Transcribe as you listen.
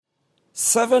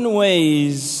7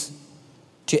 ways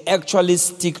to actually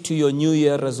stick to your New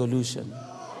Year resolution.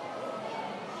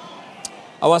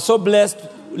 I was so blessed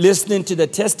listening to the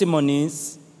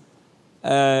testimonies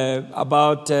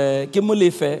about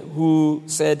Kimulife, who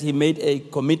said he made a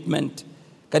commitment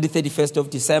the 31st of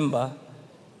December.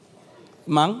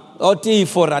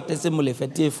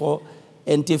 T4,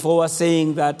 and T4 was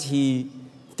saying that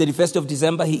 31st of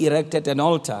December, he erected an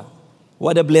altar.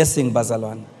 What a blessing,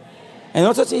 Bazalwan. And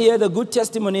also to hear the good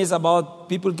testimonies about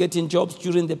people getting jobs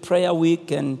during the prayer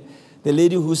week, and the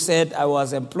lady who said, I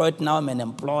was employed, now I'm an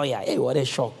employer. Hey, what a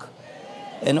shock.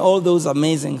 And all those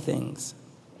amazing things.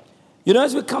 You know,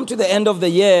 as we come to the end of the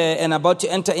year and about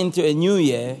to enter into a new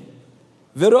year,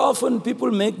 very often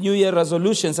people make New Year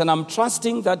resolutions, and I'm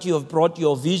trusting that you have brought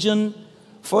your vision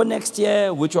for next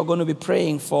year, which we're going to be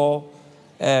praying for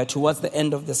towards the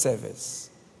end of the service.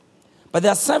 But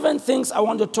there are 7 things I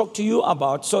want to talk to you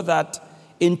about so that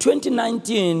in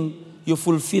 2019, you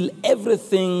fulfill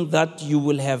everything that you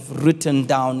will have written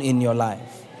down in your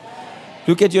life.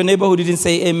 Look at your neighbor who didn't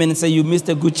say amen and say, you missed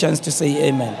a good chance to say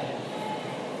amen.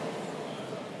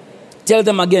 Tell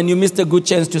them again, you missed a good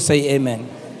chance to say amen.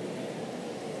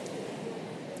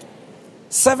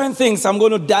 7 things, I'm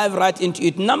going to dive right into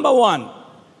it. Number 1,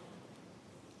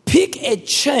 pick a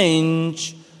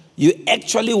change you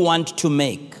actually want to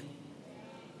make.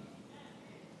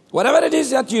 Whatever it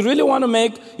is that you really want to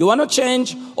make, you want to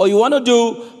change, or you want to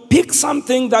do, pick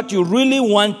something that you really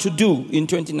want to do in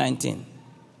 2019.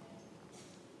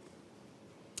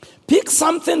 Pick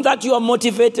something that you are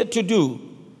motivated to do.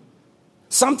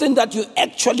 Something that you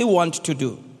actually want to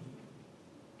do.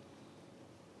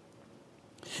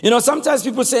 You know, sometimes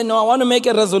people say, no, I want to make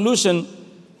a resolution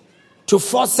to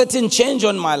force certain change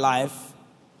on my life.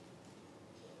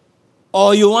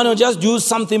 Or you want to just do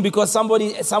something because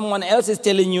someone else is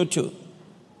telling you to.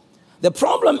 The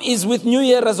problem is with New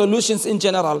Year resolutions in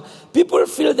general, people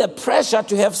feel the pressure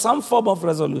to have some form of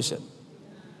resolution.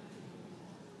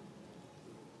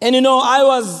 And you know, I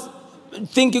was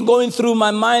thinking, going through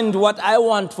my mind what I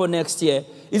want for next year.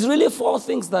 It's really 4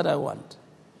 things that I want.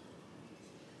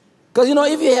 Because you know,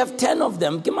 if you have 10 of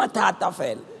them,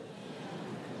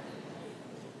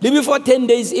 before 10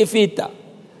 days,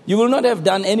 you will not have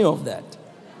done any of that.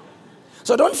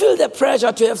 So don't feel the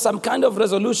pressure to have some kind of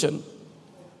resolution,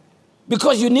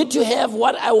 because you need to have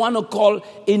what I want to call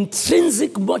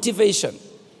intrinsic motivation.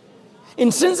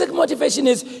 Intrinsic motivation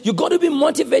is you got to be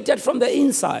motivated from the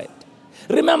inside.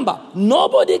 Remember,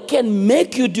 nobody can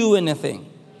make you do anything.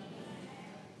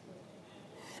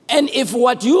 And if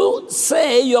what you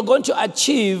say you're going to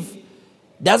achieve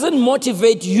doesn't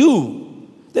motivate you,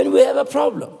 then we have a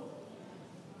problem.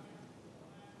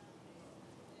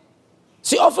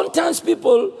 See, oftentimes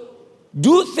people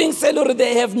do things that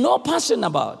they have no passion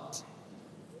about.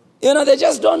 You know, they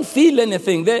just don't feel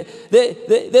anything. They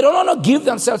don't want to give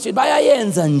themselves.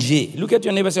 Look at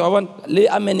your neighbor and say, I want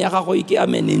amen.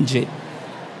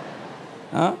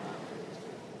 Huh?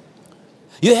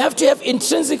 You have to have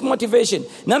intrinsic motivation.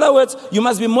 In other words, you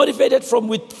must be motivated from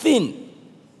within.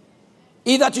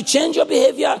 Either to change your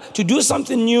behavior, to do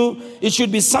something new. It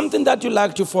should be something that you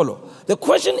like to follow. The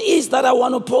question is that I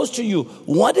want to pose to you,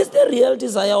 what is the real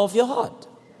desire of your heart?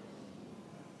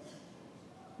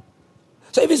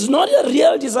 So if it's not a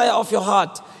real desire of your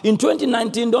heart, in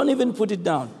 2019, don't even put it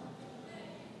down.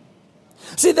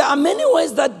 See, there are many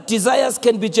ways that desires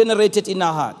can be generated in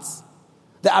our hearts.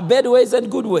 There are bad ways and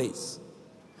good ways.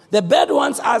 The bad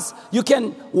ones are you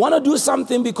can want to do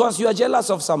something because you are jealous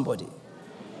of somebody.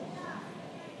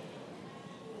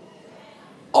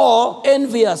 Or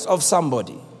envious of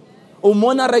somebody. Or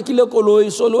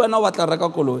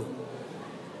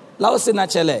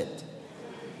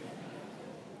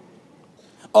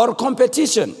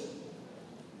competition.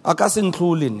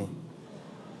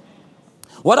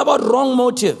 What about wrong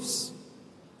motives?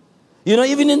 You know,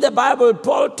 even in the Bible,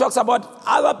 Paul talks about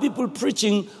other people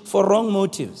preaching for wrong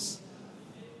motives.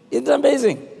 It's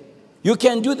amazing. You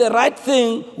can do the right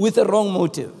thing with a wrong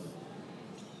motive.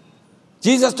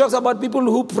 Jesus talks about people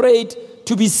who prayed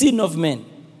to be seen of men.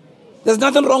 There's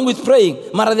nothing wrong with praying,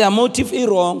 but their motive is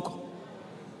wrong.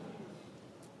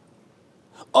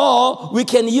 Or we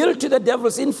can yield to the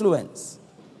devil's influence.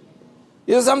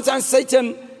 You know, sometimes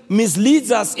Satan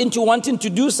misleads us into wanting to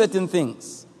do certain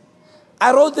things.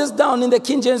 I wrote this down in the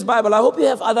King James Bible. I hope you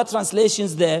have other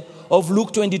translations there of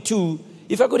Luke 22.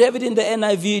 If I could have it in the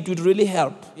NIV, it would really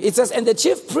help. It says, and the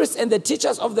chief priests and the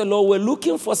teachers of the law were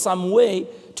looking for some way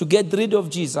to get rid of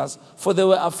Jesus, for they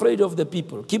were afraid of the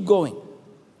people. Keep going.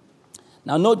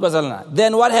 Now note, Bazalana.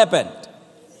 Then what happened?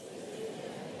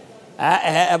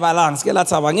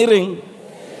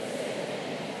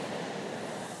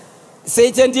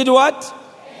 Satan did what?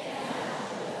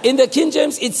 In the King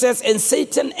James, it says, and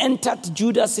Satan entered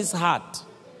Judas's heart.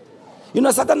 You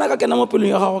know, Satan ka kena mo pelong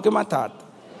ya gago ke mathata.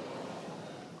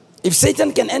 If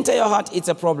Satan can enter your heart, it's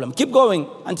a problem. Keep going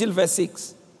until verse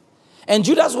 6. And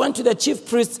Judas went to the chief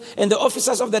priests and the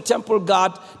officers of the temple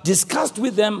guard, discussed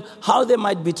with them how they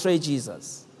might betray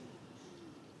Jesus.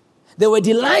 They were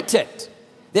delighted.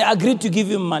 They agreed to give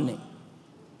him money.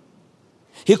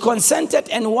 He consented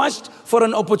and watched for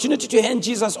an opportunity to hand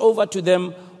Jesus over to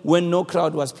them when no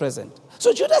crowd was present.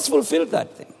 So Judas fulfilled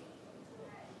that thing.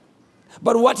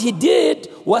 But what he did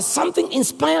was something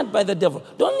inspired by the devil.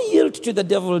 Don't yield to the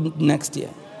devil next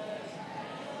year.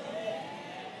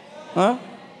 Huh?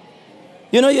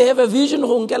 You know, you have a vision,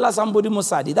 somebody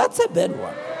Mosadi. That's a bad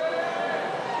one.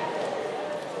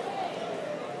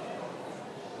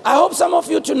 I hope some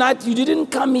of you tonight, you didn't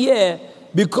come here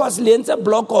because Lienza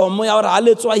block or Moya or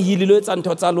Aletswa Hililo and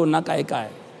Totalo Nakaikai.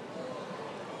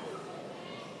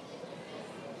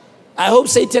 I hope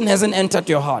Satan hasn't entered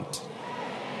your heart.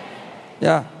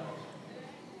 Yeah.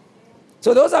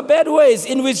 So those are bad ways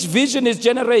in which vision is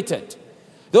generated.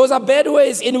 Those are bad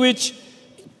ways in which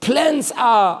plans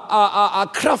are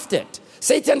crafted.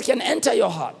 Satan can enter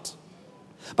your heart.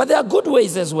 But there are good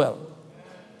ways as well.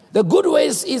 The good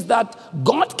ways is that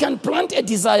God can plant a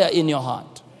desire in your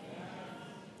heart.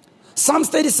 Psalms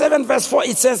 37 verse 4,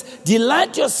 it says,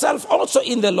 delight yourself also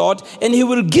in the Lord, and he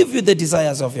will give you the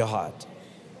desires of your heart.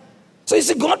 So you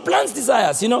see, God plants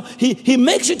desires. You know, he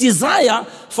makes you desire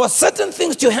for certain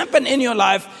things to happen in your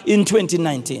life in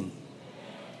 2019.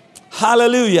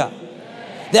 Hallelujah.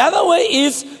 The other way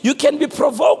is you can be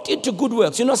provoked into good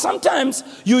works. You know, sometimes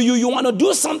you want to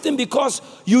do something because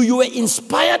you were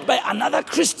inspired by another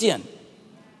Christian.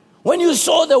 When you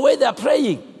saw the way they're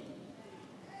praying.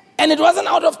 And it wasn't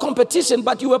out of competition,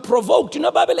 but you were provoked. You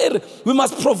know, Bible, we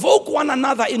must provoke one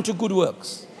another into good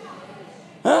works.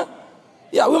 Huh?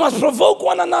 Yeah, we must provoke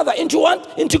one another into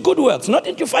what? Into good works. Not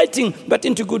into fighting, but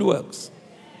into good works.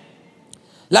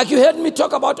 Like you heard me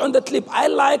talk about on the clip, I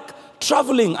like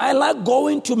traveling. I like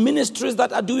going to ministries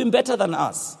that are doing better than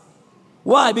us.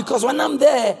 Why? Because when I'm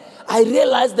there, I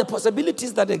realize the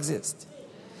possibilities that exist.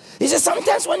 He says,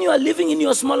 sometimes when you are living in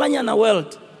your small Anyana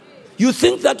world, you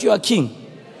think that you are king.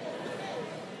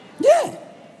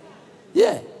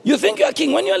 Yeah. You think you are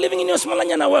king. When you are living in your small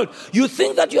Anyana world, you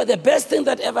think that you are the best thing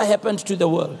that ever happened to the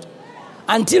world.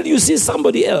 Until you see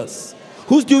somebody else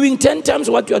who's doing 10 times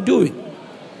what you are doing.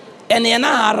 And you're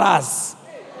not harassed.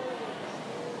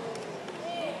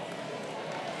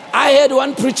 I heard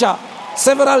one preacher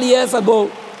several years ago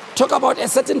talk about a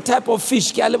certain type of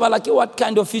fish. What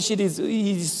kind of fish it is?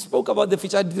 He spoke about the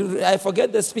fish. I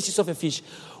forget the species of a fish.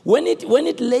 When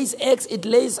it lays eggs, it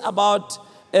lays about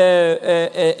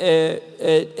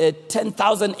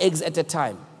 10,000 eggs at a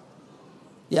time.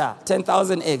 Yeah,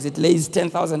 10,000 eggs. It lays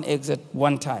 10,000 eggs at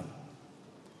one time.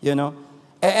 You know?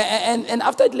 And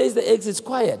after it lays the eggs, it's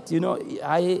quiet. You know,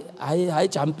 I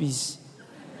jumpies.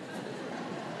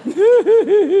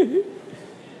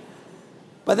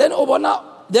 But then obona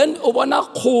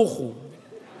kgogo.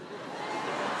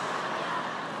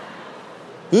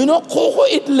 You know, kgogo,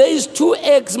 it lays 2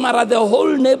 eggs, mara the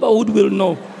whole neighborhood will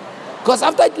know. Because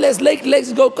after it lays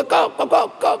legs go caw.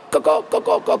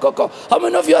 How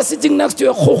many of you are sitting next to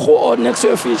a kgogo or next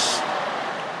to a fish?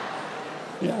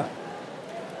 Yeah.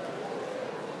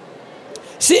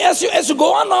 See, as you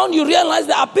go around, you realize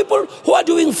there are people who are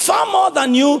doing far more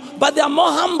than you, but they are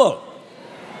more humble.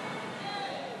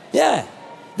 Yeah.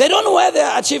 They don't know where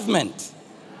their achievement.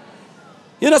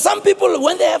 You know, some people,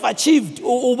 when they have achieved,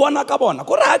 who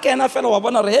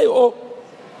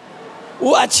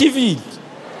achieve it.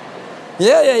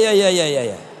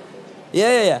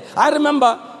 Yeah. I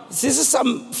remember, this is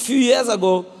some few years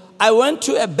ago, I went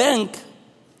to a bank,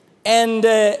 and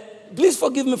please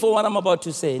forgive me for what I'm about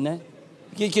to say, ne?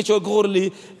 In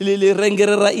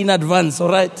advance, all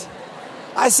right?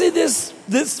 I see this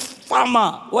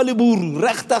farmer,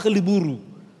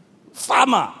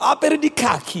 farmer,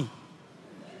 khaki,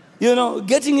 you know,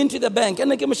 getting into the bank.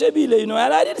 And I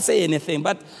didn't say anything,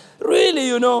 but really,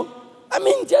 you know, I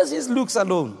mean, just his looks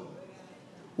alone.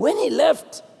 When he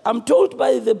left, I'm told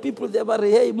by the people there,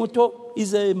 hey, Muto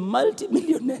is a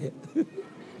multi-millionaire.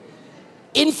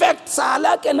 In fact,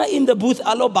 Sala kena in the booth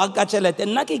alo baka chelet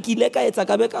and nake kileka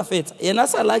etakabeka fet. Yena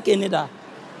Sala kenida.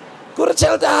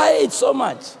 Kurchelta high it so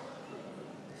much.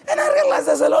 And I realize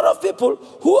there's a lot of people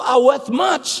who are worth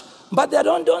much, but they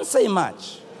don't say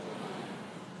much.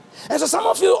 And so some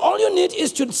of you, all you need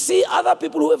is to see other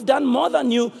people who have done more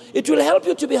than you. It will help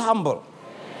you to be humble.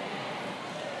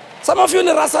 Some of you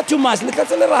le rasa too much, le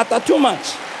rata too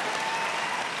much.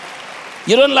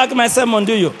 You don't like my sermon,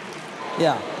 do you?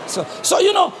 Yeah. So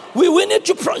you know, we need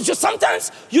to,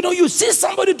 sometimes, you know, you see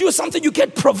somebody do something, you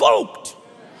get provoked.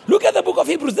 Look at the book of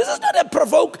Hebrews. This is not a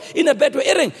provoke in a bad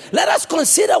way. Let us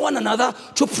consider one another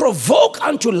to provoke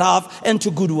unto love and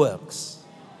to good works.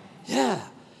 Yeah.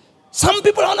 Some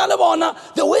people,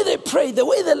 the way they pray, the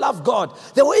way they love God,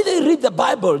 the way they read the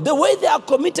Bible, the way they are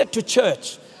committed to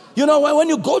church. You know, when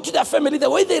you go to their family, the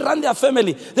way they run their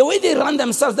family, the way they run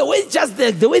themselves, the way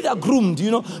the way they are groomed,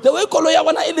 you know, the way koloya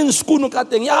wana in school no ka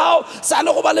teng ya sa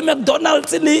le go ba le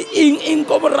McDonald's le in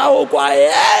ko morao kwa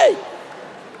hey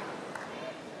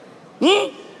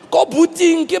ko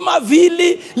buting ke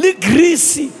mavili le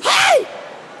greasy hey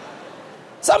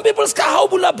some people ska ha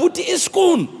bula buti is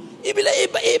school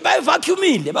ibile by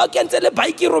vacuumile ba kentse le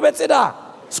bike robetse da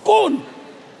school.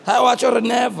 I watch or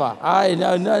never.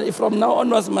 From now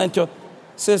onwards, man.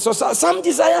 So some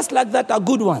desires like that are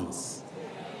good ones.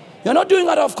 You're not doing it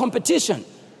out of competition.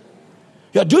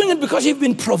 You're doing it because you've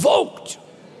been provoked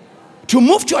to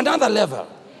move to another level.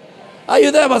 Are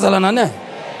you there, Bazalana?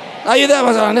 Are you there,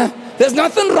 Bazalana? There's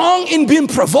nothing wrong in being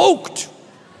provoked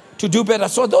to do better.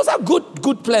 So those are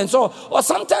good plans. Or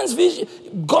sometimes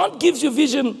God gives you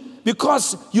vision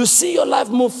because you see your life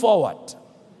move forward.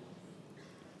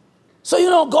 So,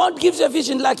 you know, God gives a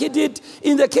vision like he did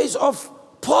in the case of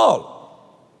Paul.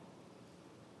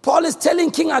 Paul is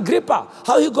telling King Agrippa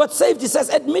how he got saved. He says,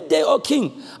 at midday, O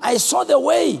king, I saw on the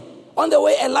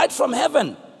way, a light from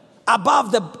heaven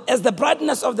above as the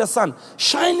brightness of the sun,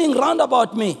 shining round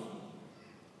about me.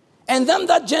 And them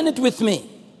that journeyed with me.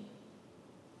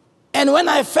 And when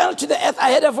I fell to the earth,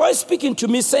 I heard a voice speaking to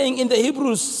me, saying in the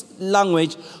Hebrew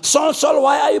language, Saul, Saul,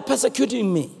 why are you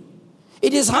persecuting me?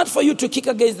 It is hard for you to kick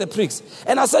against the pricks.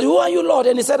 And I said, who are you, Lord?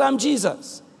 And he said, I'm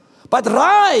Jesus. But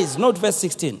rise, note verse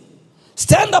 16.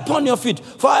 Stand upon your feet,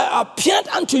 for I appeared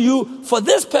unto you for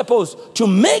this purpose, to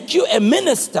make you a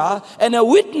minister and a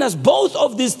witness both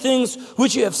of these things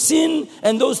which you have seen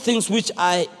and those things which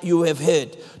you have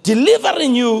heard,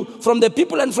 delivering you from the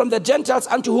people and from the Gentiles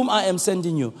unto whom I am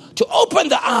sending you, to open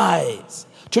the eyes,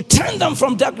 to turn them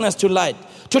from darkness to light,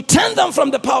 to turn them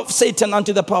from the power of Satan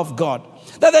unto the power of God,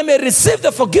 that they may receive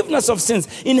the forgiveness of sins,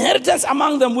 inheritance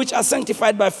among them which are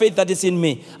sanctified by faith that is in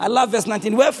me. I love verse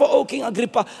 19. Wherefore, O King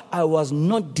Agrippa, I was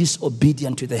not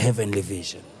disobedient to the heavenly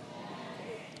vision.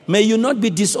 May you not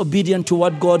be disobedient to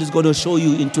what God is going to show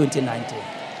you in 2019.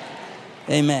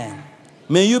 Amen.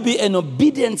 May you be an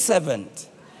obedient servant.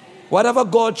 Whatever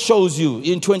God shows you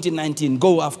in 2019,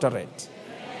 go after it.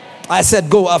 I said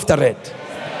go after it.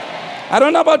 I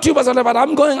don't know about you, but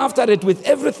I'm going after it with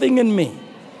everything in me.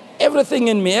 Everything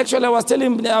in me. Actually, I was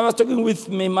talking with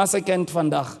me, Master Kent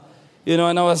van Dag, you know,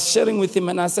 and I was sharing with him,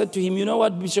 and I said to him, you know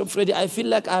what, Bishop Freddy, I feel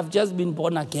like I've just been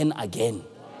born again.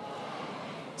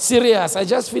 Serious. I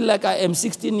just feel like I am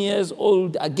 16 years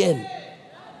old again.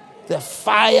 The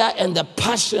fire and the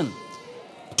passion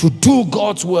to do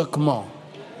God's work more.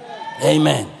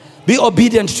 Amen. Be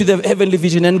obedient to the heavenly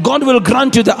vision, and God will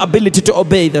grant you the ability to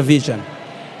obey the vision.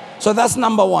 So that's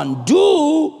number one.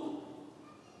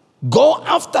 Go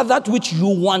after that which you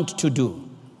want to do.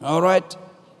 All right?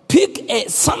 Pick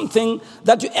something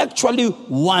that you actually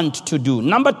want to do.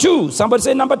 Number two. Somebody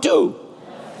say number two.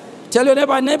 Tell your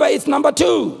neighbor, it's number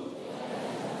two.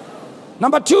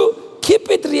 Number two, keep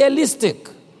it realistic.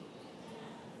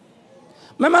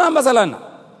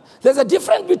 There's a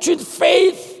difference between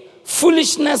faith,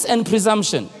 foolishness, and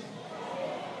presumption.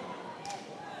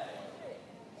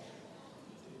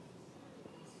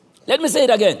 Let me say it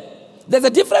again. There's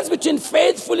a difference between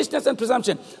faith, foolishness, and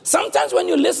presumption. Sometimes when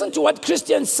you listen to what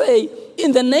Christians say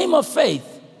in the name of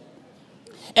faith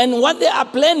and what they are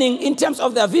planning in terms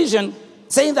of their vision,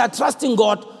 saying they're trusting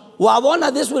God,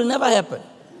 this will never happen.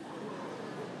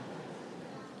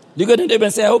 You go to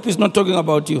even say, I hope he's not talking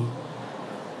about you.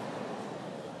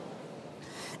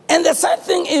 And the sad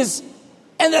thing is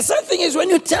when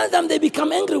you tell them, they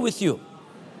become angry with you.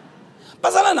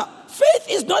 Bazalana, faith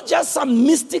is not just some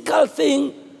mystical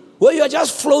thing where you're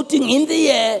just floating in the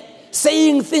air,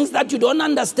 saying things that you don't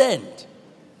understand.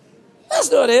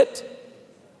 That's not it.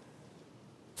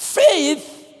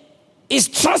 Faith is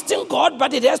trusting God,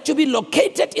 but it has to be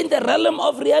located in the realm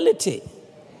of reality.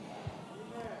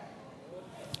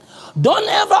 Don't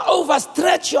ever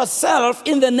overstretch yourself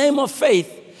in the name of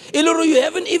faith. You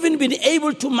haven't even been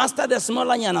able to master the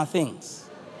smaller nyana things.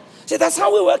 See, that's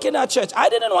how we work in our church. I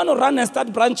didn't want to run and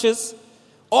start branches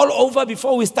all over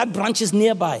before we start branches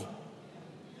nearby.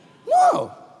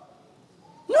 No.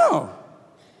 A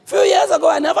few years ago,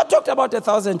 I never talked about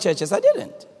 1,000 churches. I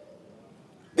didn't.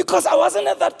 Because I wasn't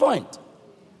at that point.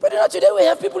 But today we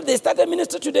have people, they start a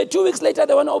ministry today. 2 weeks later,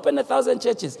 they want to open 1,000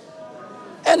 churches.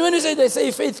 And when they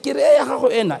say faith,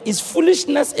 it's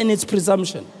foolishness and it's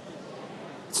presumption.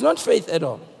 It's not faith at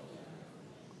all.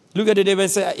 Look at it and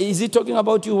say, is he talking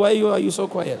about you? Why are you so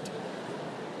quiet?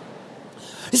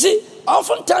 You see,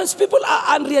 oftentimes people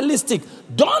are unrealistic.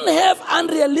 Don't have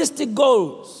unrealistic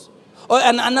goals or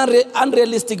an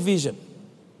unrealistic vision.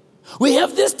 We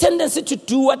have this tendency to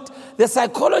do what the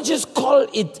psychologists call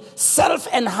it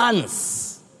self-enhance.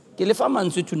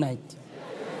 Tonight.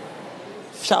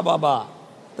 Shababa.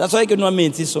 That's why I can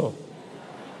mean so.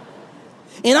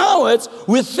 In other words,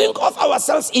 we think of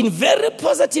ourselves in very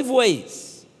positive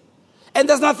ways. And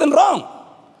there's nothing wrong.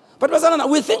 But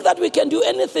we think that we can do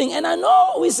anything. And I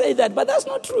know we say that, but that's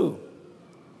not true.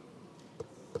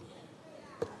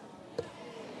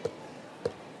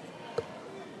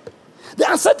 There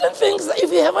are certain things that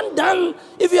if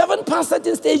you haven't passed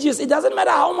certain stages, it doesn't matter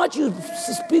how much you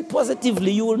speak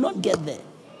positively, you will not get there.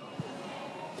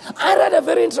 I read a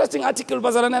very interesting article,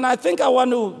 Bazalan, and I think I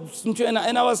want to,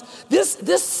 and I was,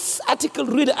 this article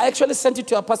reader, I actually sent it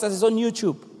to a pastor, it's on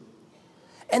YouTube.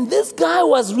 And this guy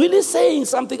was really saying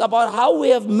something about how we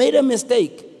have made a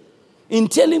mistake in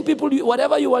telling people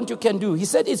whatever you want you can do. He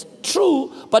said it's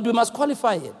true, but we must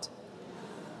qualify it.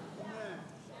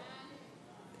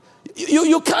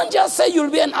 You can't just say you'll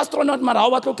be an astronaut, You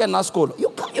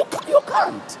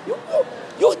can't.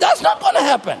 That's not going to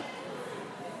happen.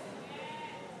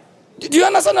 Do you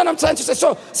understand what I'm trying to say?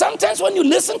 So sometimes when you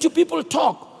listen to people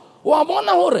talk,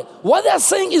 what they are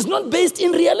saying is not based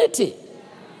in reality.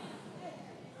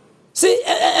 See,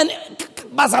 and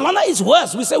Bazalana is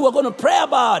worse. We say we're going to pray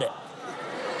about it.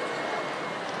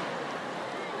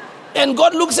 And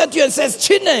God looks at you and says,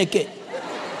 Chineke.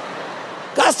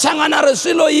 It's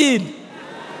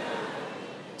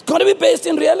going to be based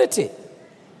in reality.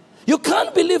 You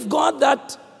can't believe God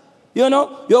that, you're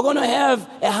going to have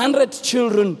 100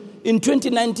 children. In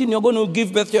 2019, you're going to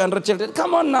give birth to 100 children.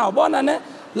 Come on now. That's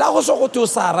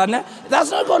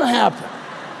not going to happen.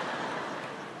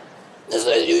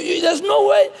 There's no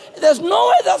way that's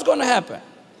going to happen.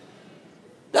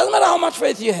 Doesn't matter how much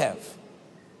faith you have.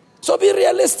 So be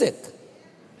realistic.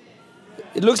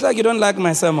 It looks like you don't like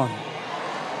my sermon.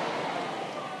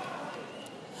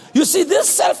 You see, this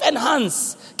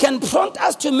self-enhance can prompt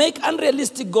us to make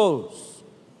unrealistic goals.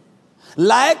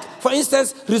 Like, for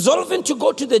instance, resolving to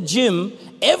go to the gym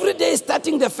every day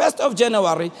starting the 1st of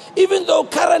January, even though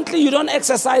currently you don't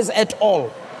exercise at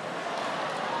all.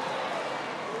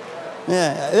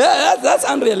 Yeah, that's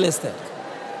unrealistic.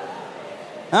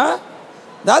 Huh?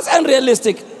 That's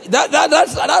unrealistic.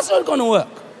 That's not going to work.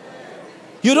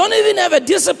 You don't even have a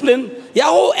discipline.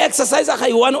 Yahoo exercise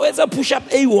it's a push-up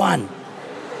A1.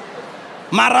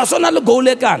 Marathon goal.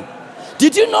 Did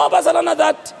you know, Bazalana,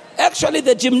 that actually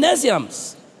the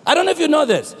gymnasiums, I don't know if you know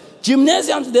this,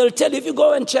 gymnasiums, they'll tell you, if you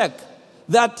go and check,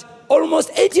 that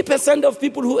almost 80% of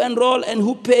people who enroll and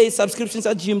who pay subscriptions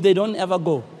at gym, they don't ever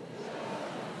go.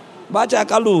 Only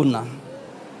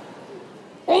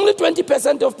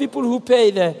 20% of people who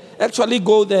pay there actually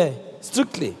go there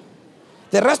strictly.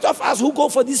 The rest of us who go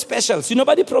for these specials,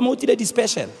 nobody promoted this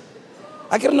special.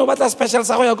 I can't know what the specials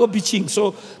are. I go beaching.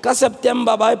 So,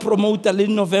 September, I promote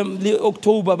November,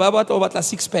 October, I about a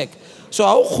six-pack.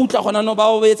 So,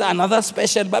 it's another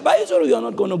special. But you're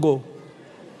not going to go.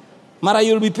 Mara,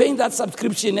 you'll be paying that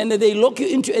subscription, and they lock you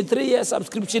into a 3-year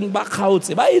subscription back out.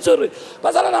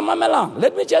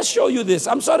 Let me just show you this.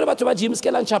 I'm sorry about Jim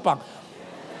Skelan Chapang.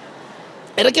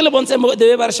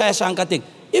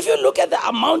 If you look at the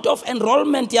amount of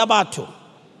enrollment yabato,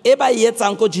 eba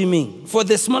yetsanko gymming for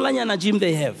the smaller gym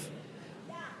they have.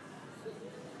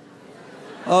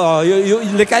 Oh, you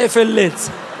like I feel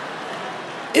late.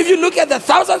 If you look at the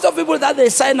thousands of people that they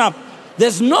sign up,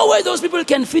 there's no way those people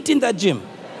can fit in that gym.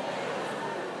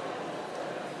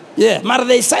 Yeah, but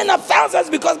they sign up thousands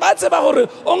because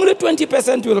only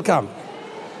 20% will come.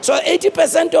 So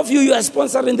 80% of you are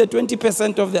sponsoring the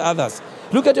 20% of the others.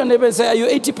 Look at your neighbor and say, are you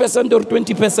 80% or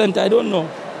 20%? I don't know.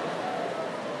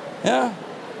 Yeah.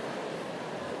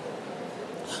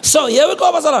 So here we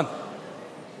go, Basalan.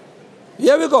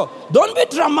 Here we go. Don't be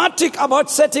dramatic about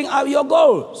setting up your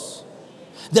goals.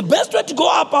 The best way to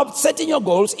go about setting your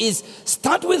goals is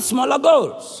start with smaller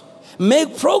goals.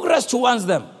 Make progress towards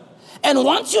them. And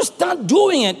once you start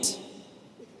doing it,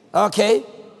 okay,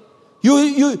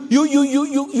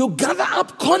 you gather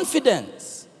up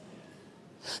confidence.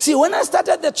 See, when I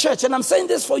started the church, and I'm saying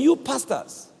this for you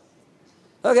pastors,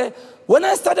 okay, when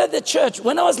I started the church,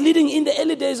 when I was leading in the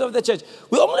early days of the church,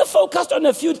 we only focused on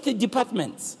a few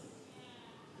departments.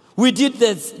 We did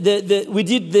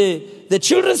the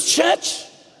children's church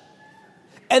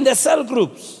and the cell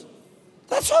groups.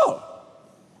 That's all.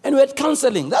 And we had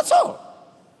counseling. That's all.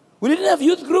 We didn't have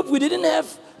youth group. We didn't have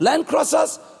land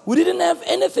crossers. We didn't have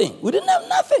anything. We didn't have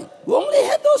nothing. We only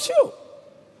had those few.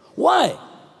 Why?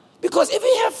 Because if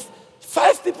you have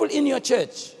 5 people in your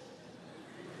church,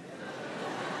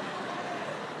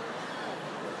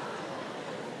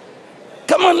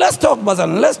 come on, let's talk,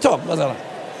 Bazalwane. Let's talk, Bazalwane.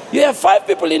 You have 5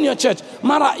 people in your church.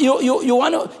 Mara, you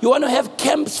want to have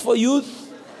camps for youth?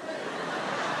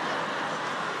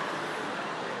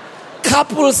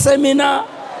 Couple seminar?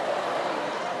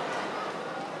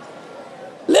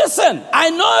 Listen, I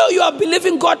know you are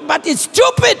believing God, but it's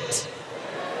stupid.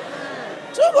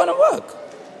 It's not going to work.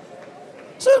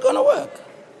 It's not going to work.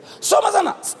 So,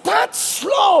 Mazana, start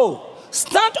slow.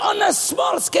 Start on a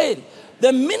small scale.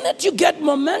 The minute you get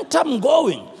momentum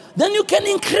going, then you can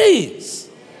increase.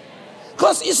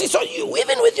 Because you see, so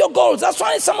even with your goals, that's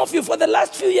why some of you for the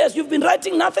last few years, you've been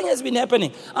writing, nothing has been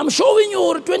happening. I'm showing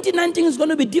you 2019 is going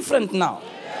to be different now.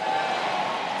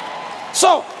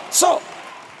 So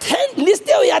 10, list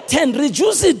there we are 10,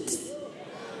 reduce it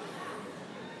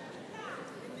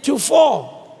to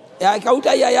 4.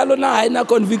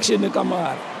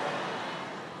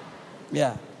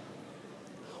 Yeah.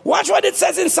 Watch what it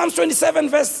says in Psalms 37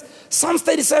 verse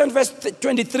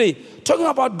 23, talking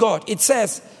about God. It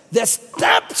says, the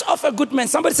steps of a good man.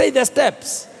 Somebody say the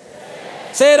steps.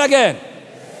 Say it again.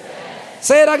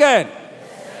 Say it again.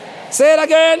 Say it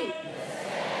again.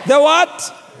 The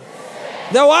what?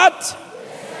 The what?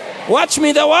 Watch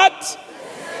me, the what?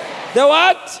 The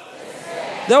what?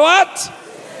 The what?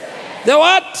 The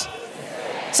what?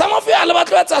 Some of you are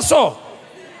lebatlo so.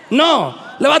 No,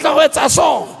 lebatlo etsa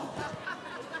so.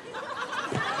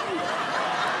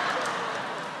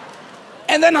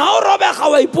 And then how Robert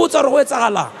how he puts or what's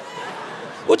hala?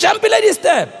 Uchampile this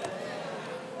step.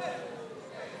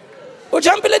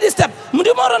 Uchampile this step.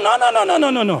 Mudimoro,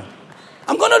 no.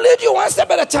 I'm going to lead you one step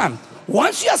at a time.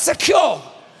 Once you are secure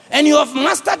and you have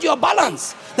mastered your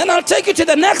balance, then I'll take you to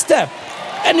the next step.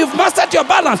 And you've mastered your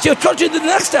balance, you'll go to the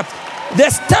next step. The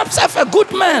steps of a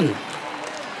good man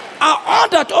are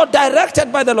ordered or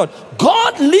directed by the Lord.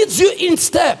 God leads you in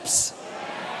steps.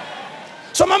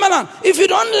 So, Mama, if you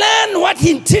don't learn what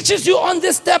He teaches you on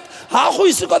this step, how will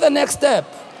you go the next step?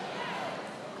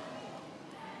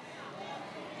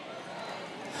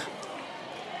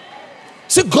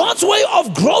 See, God's way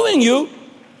of growing you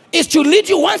is to lead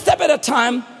you one step at a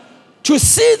time to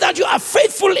see that you are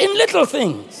faithful in little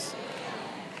things.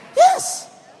 Yes.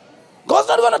 God's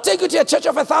not going to take you to a church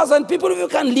of 1,000 people if you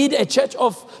can lead a church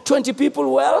of 20 people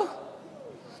well.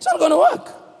 It's not going to work.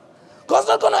 God's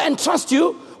not going to entrust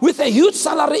you with a huge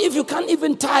salary if you can't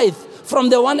even tithe from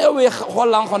the one away. It's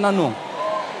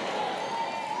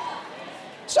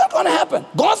not going to happen.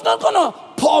 God's not going to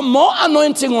pour more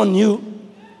anointing on you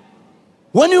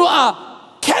when you are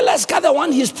careless about the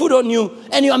one He's put on you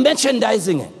and you are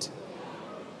merchandising it.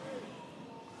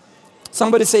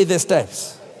 Somebody say the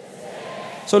steps.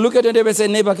 So look at your neighbor and say,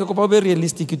 neighbor, be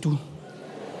realistic too.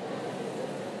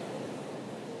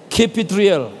 Keep it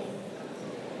real.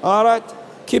 All right?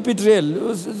 Keep it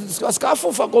real.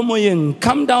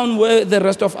 Come down where the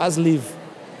rest of us live.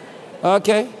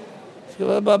 Okay?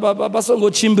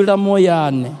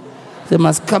 They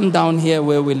must come down here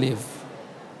where we live.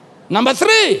 Number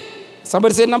 3.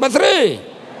 Somebody say number 3.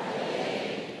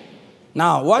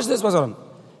 Now, watch this person.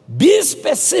 Be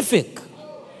specific.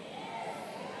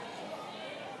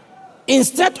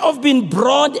 Instead of being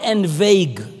broad and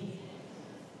vague.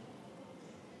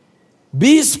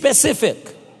 Be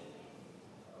specific.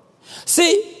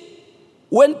 See,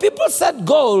 when people set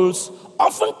goals,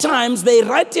 oftentimes they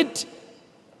write it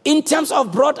in terms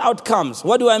of broad outcomes.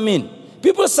 What do I mean?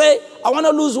 People say, I want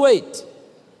to lose weight.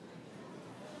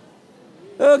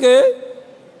 Okay.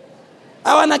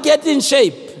 I want to get in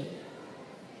shape.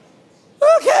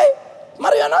 Okay.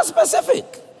 But you're not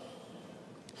specific.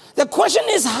 The question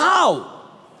is how?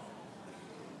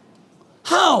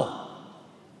 How?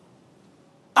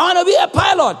 I want to be a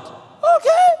pilot.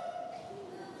 Okay.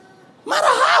 Matter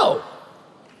how?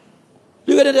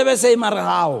 Look at it and say, matter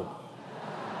how.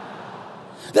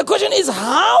 The question is,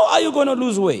 how are you going to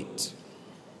lose weight?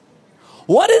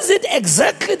 What is it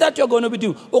exactly that you're going to be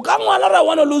doing? I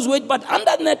want to lose weight, but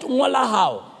under that,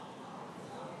 how?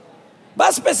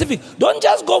 But specific. Don't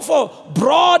just go for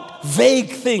broad, vague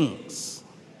things.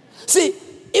 See,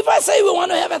 if I say we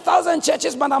want to have 1,000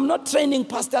 churches, but I'm not training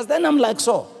pastors, then I'm like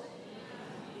so.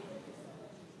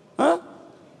 Huh?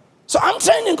 So I'm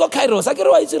training go Kairos. I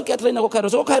get training go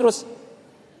Kairos. Go Kairos.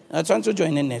 I trying to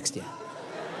join in next year.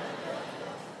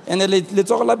 And let's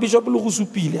talk about Bishop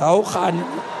Lugusupili. How can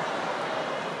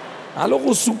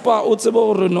Alo super o tsebe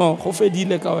hore no go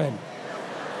fedile ka wena.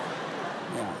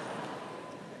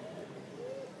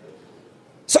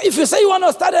 if you say you want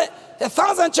to start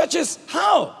 1,000 churches,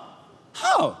 how?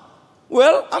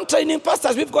 Well, I'm training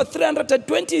pastors. We've got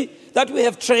 320 that we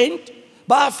have trained.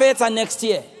 But our fates are next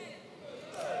year.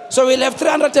 So we'll have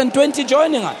 320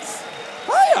 joining us.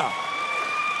 Oh,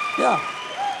 yeah.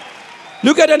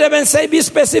 Look at them and say, be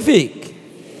specific.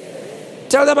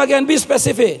 Tell them again, be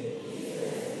specific.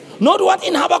 Note what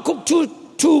in Habakkuk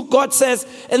 2 God says,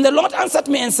 and the Lord answered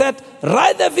me and said,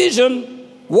 write the vision,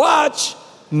 watch,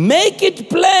 make it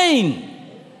plain.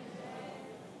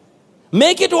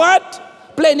 Make it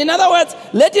what? Plain. In other words,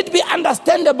 let it be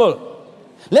understandable.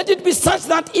 Let it be such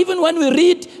that even when we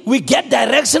read, we get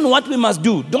direction what we must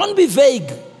do. Don't be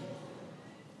vague.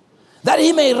 That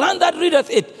he may run that readeth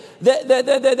it.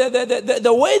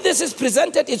 The way this is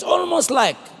presented is almost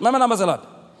like,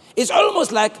 it's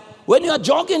almost like when you are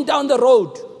jogging down the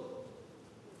road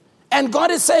and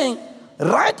God is saying,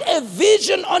 write a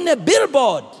vision on a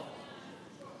billboard.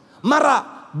 Mara,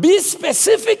 be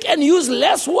specific and use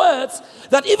less words,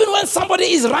 that even when somebody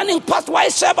is running past, why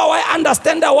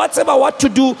understand whatever what to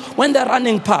do when they're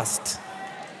running past.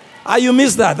 You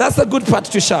missed that. That's a good part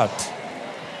to shout.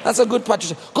 That's a good part to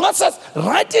shout. God says,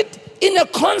 write it in a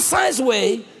concise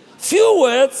way, few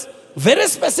words, very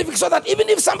specific, so that even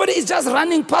if somebody is just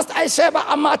running past, I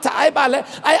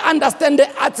understand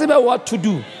what to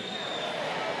do.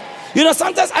 You know,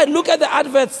 sometimes I look at the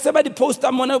adverts, somebody posts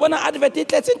them when an advert,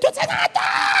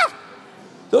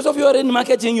 those of you who are in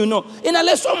marketing, you know, in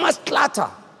a so much clutter.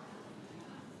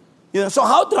 You know, so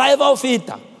how drive of it?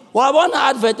 We want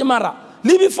advert mara.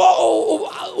 Live before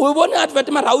we want advert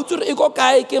mara.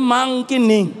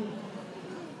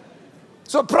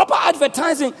 So proper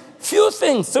advertising, few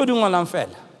things, so do one unfair,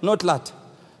 not clutter.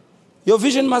 Your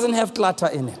vision mustn't have clutter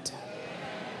in it.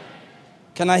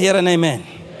 Can I hear an amen?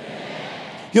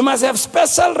 You must have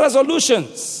special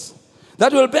resolutions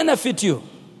that will benefit you.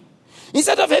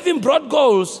 Instead of having broad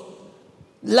goals,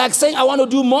 like saying, I want to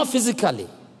do more physically,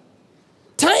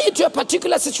 tie it to a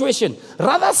particular situation.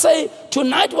 Rather say,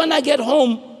 tonight when I get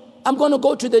home, I'm going to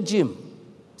go to the gym.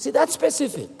 See, that's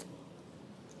specific.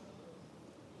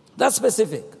 That's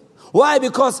specific. Why?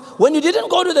 Because when you didn't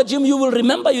go to the gym, you will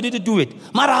remember you didn't do it.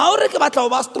 Mara how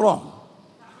was strong.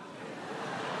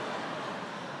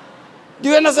 Do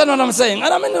you understand what I'm saying?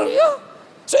 And I mean, yeah.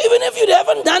 So even if you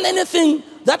haven't done anything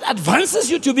that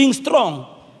advances you to being strong,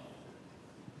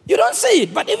 you don't say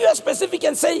it. But if you are specific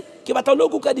and say,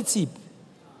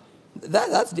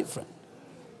 that's different.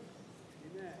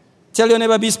 Tell your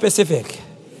neighbor, be specific.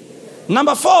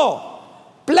 Number 4,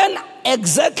 plan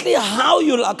exactly how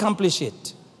you'll accomplish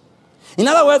it. In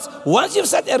other words, once you've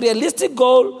set a realistic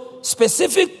goal,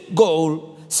 specific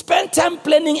goal, spend time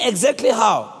planning exactly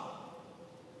how.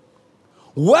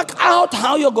 Work out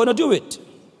how you're going to do it.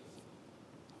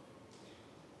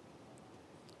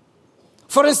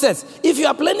 For instance, if you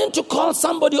are planning to call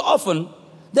somebody often,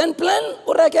 then plan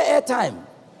ureke airtime.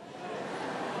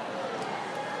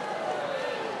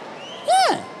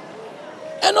 Yeah.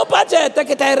 And no budget,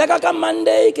 ke tla reka ka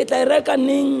Monday, ke tla reka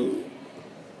ning.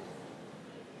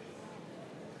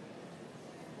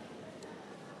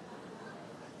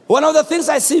 One of the things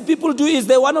I see people do is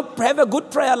they want to have a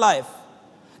good prayer life.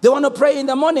 They want to pray in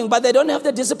the morning, but they don't have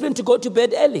the discipline to go to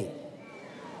bed early.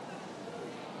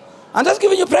 I'm just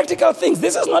giving you practical things.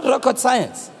 This is not rocket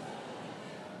science.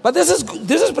 But this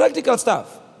is practical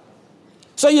stuff.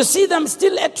 So you see them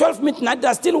still at 12 midnight,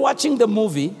 they're still watching the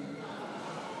movie.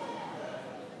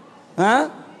 Huh?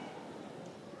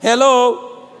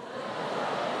 Hello?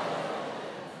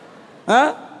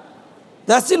 Huh?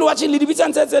 They're still watching Lidi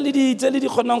Bitang.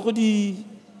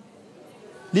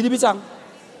 Lidi Bitang.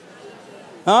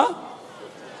 Huh?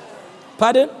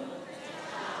 Pardon?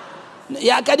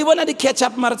 Yeah, Kadibona the catch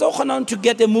up marathon to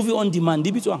get a movie on demand.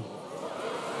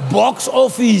 Box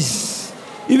office.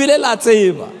 Ibile la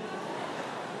tseba.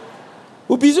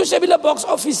 Ubizo shebile box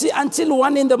office until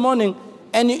 1 a.m,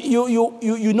 and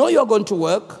you know you're going to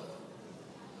work.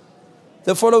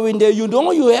 The following day, you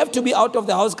know you have to be out of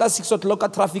the house because 6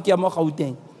 o'clock traffic ya mo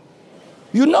Gauteng.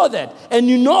 You know that, and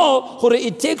you know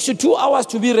it takes you 2 hours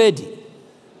to be ready.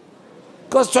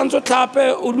 Because Chanso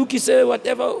Kape, Ulukise,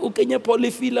 whatever, Ukenya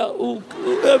Polyfila,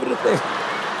 everything.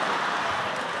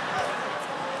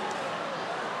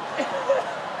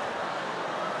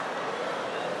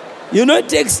 You know, it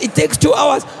takes 2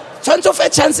 hours. Chanso fe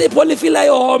chance Polyfila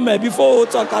your home before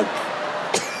Utaka.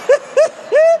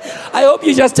 I hope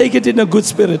you just take it in a good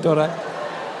spirit, all right?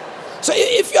 So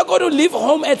if you're going to leave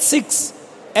home at 6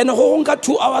 and honga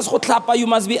 2 hours, you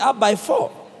must be up by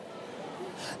 4.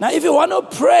 Now, if you want to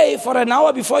pray for an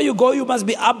hour before you go, you must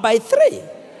be up by 3.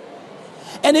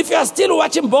 And if you are still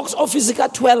watching box office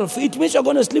at 12, it means you're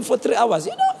going to sleep for 3 hours.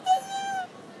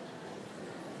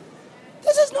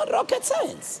 This is not rocket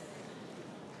science.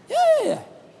 Yeah.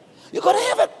 You've got to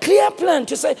have a clear plan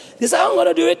to say, this is how I'm going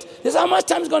to do it. This is how much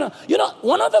time is going to...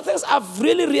 one of the things I've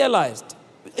really realized,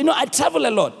 I travel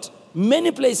a lot,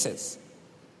 many places.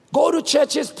 Go to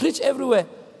churches, preach everywhere.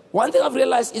 One thing I've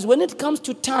realized is when it comes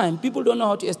to time, people don't know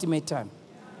how to estimate time.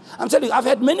 I'm telling you, I've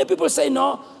had many people say,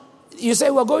 no, you say,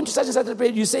 we're going to such and such a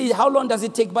place. You say, how long does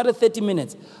it take? About 30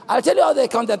 minutes. I'll tell you how they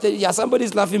count that. Yeah,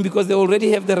 somebody's laughing because they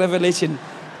already have the revelation.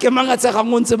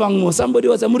 Somebody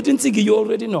was you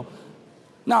already know.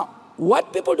 Now,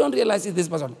 what people don't realize is this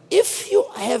person. If you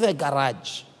have a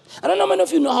garage, I don't know many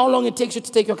of you know how long it takes you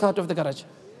to take your car out of the garage.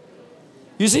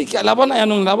 You see, now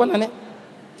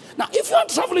if you are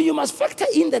traveling, you must factor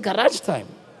in the garage time.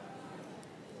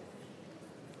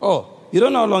 Oh, you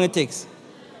don't know how long it takes.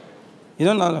 You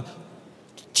don't know how long.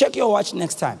 Check your watch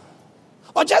next time.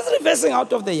 Or just reversing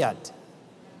out of the yard.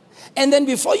 And then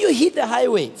before you hit the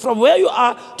highway, from where you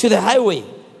are to the highway,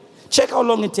 check how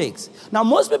long it takes. Now,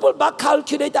 most people back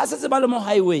calculate as a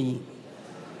highway.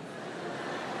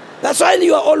 That's why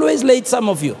you are always late, some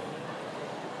of you.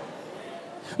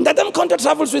 That Conto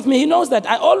travels with me. He knows that.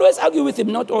 I always argue with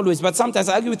him, not always, but sometimes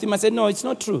I argue with him. I say, no, it's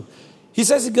not true. He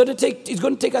says it's going to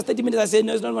take us 30 minutes. I say,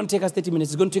 no, it's not going to take us 30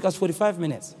 minutes. It's going to take us 45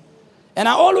 minutes. And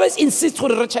I always insist for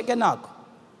the check and out.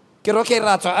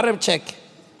 Check.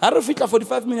 I will fit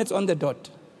 45 minutes on the dot.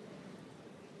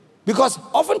 Because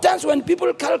oftentimes when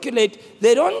people calculate,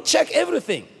 they don't check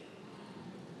everything.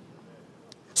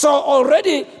 So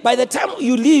already, by the time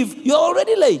you leave, you're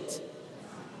already late.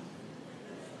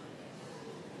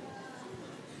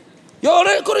 You're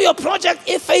already got your project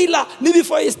a failure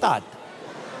before you start.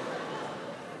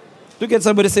 Look at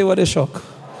somebody say, what a shock.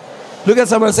 Look at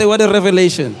somebody say, what a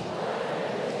revelation.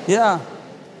 Yeah.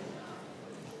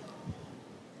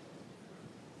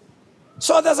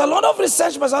 So there's a lot of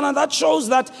research, Bazana, that shows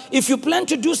that if you plan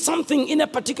to do something in a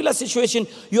particular situation,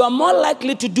 you are more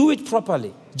likely to do it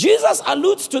properly. Jesus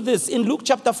alludes to this in Luke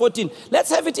chapter 14. Let's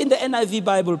have it in the NIV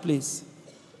Bible, please.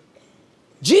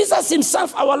 Jesus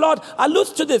himself, our Lord,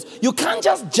 alludes to this. You can't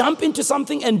just jump into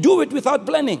something and do it without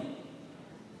planning.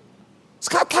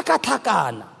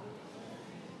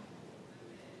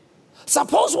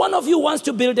 Suppose one of you wants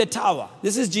to build a tower.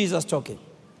 This is Jesus talking.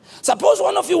 Suppose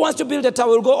one of you wants to build a tower.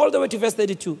 We'll go all the way to verse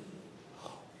 32.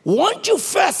 Won't you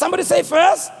first, somebody say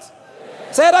first.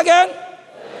 Say it again.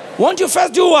 Won't you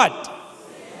first do what?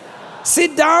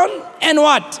 Sit down and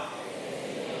what?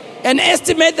 And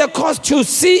estimate the cost to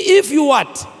see if you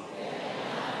what?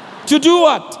 To do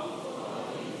what?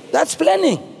 That's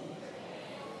planning.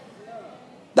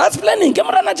 That's planning.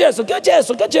 Get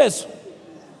Jesus.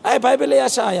 I Bible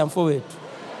I'm for it.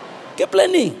 Get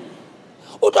planning.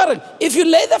 If you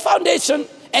lay the foundation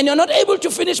and you're not able to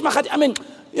finish,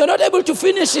 you're not able to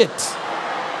finish it.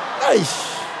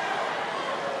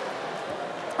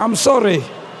 I'm sorry.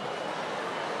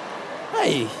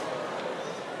 Hey.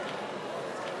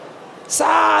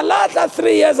 Salata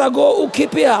 3 years ago,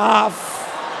 keep it half.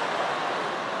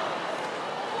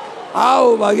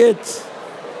 Aw, baguette.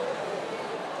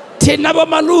 Thina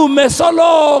bomalume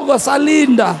solongo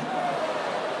salinda.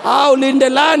 Aw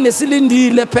lindelane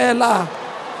silindile phela.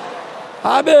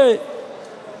 Abe.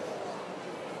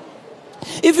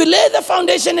 If you lay the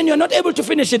foundation and you're not able to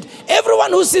finish it,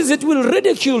 everyone who sees it will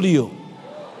ridicule you.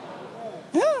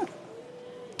 Yeah.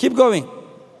 Keep going.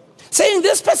 Saying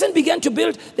this person began to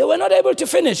build, they were not able to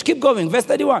finish. Keep going. Verse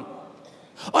 31.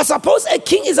 Or suppose a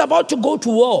king is about to go to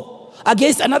war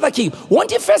against another king.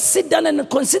 Won't he first sit down and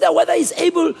consider whether he's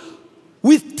able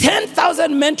with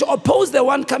 10,000 men to oppose the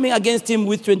one coming against him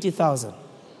with 20,000?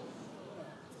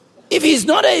 If he's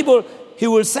not able, he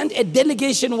will send a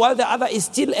delegation while the other is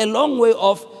still a long way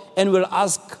off and will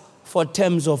ask for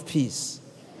terms of peace.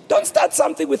 Don't start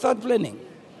something without planning.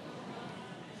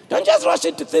 Don't just rush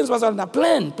into things.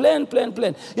 Plan.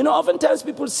 Oftentimes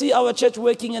people see our church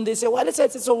working and they say, well,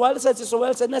 it's so well.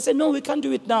 And I say, no, we can't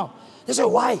do it now. They say,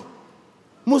 why?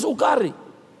 Mus ukari.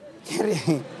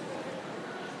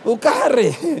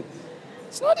 Ukari.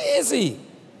 It's not easy.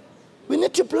 We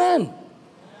need to plan.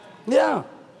 Yeah.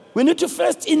 We need to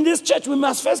first, in this church, we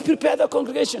must first prepare the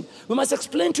congregation. We must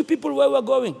explain to people where we're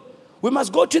going. We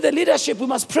must go to the leadership. We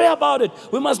must pray about it.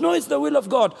 We must know it's the will of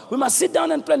God. We must sit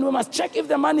down and plan. We must check if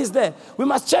the money is there. We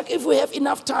must check if we have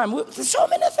enough time. There's so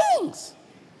many things.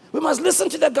 We must listen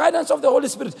to the guidance of the Holy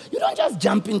Spirit. You don't just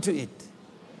jump into it.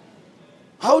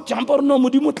 How jump or no? No,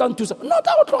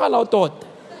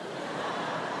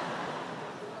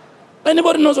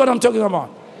 anybody knows what I'm talking about?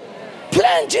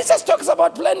 Plan. Jesus talks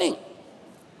about planning.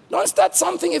 Don't start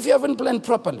something if you haven't planned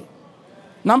properly.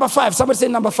 Number 5. Somebody say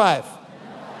number 5.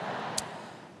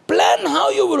 Plan how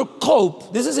you will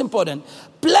cope. This is important.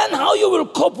 Plan how you will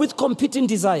cope with competing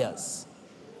desires.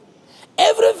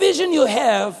 Every vision you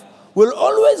have will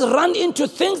always run into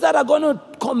things that are going to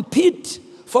compete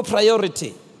for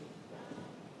priority.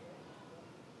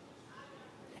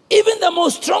 Even the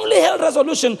most strongly held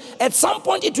resolution, at some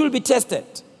point it will be tested.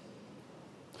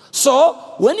 So,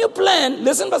 when you plan,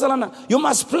 listen, Bazalwana, you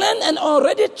must plan and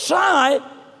already try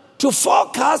to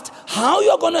forecast how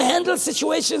you're going to handle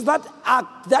situations that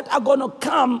are going to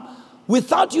come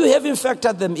without you having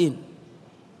factored them in.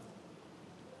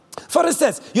 For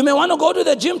instance, you may want to go to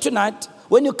the gym tonight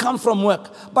when you come from work.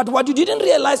 But what you didn't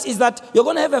realize is that you're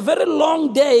going to have a very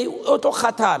long day.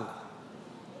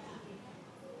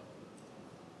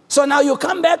 So now you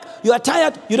come back, you are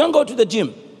tired, you don't go to the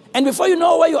gym. And before you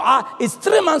know where you are, it's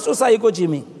 3 months you go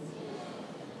gymming.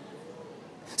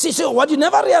 See, so what you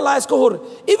never realize, Kohor,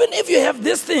 even if you have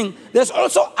this thing, there's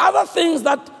also other things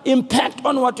that impact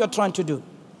on what you're trying to do.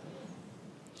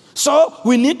 So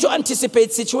we need to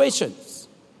anticipate situations.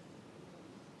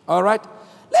 All right?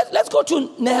 Let's go to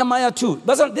Nehemiah 2.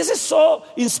 This is so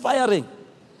inspiring.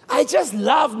 I just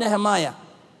love Nehemiah.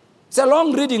 It's a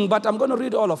long reading, but I'm going to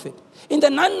read all of it. In the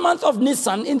 9th month of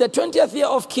Nisan, in the 20th year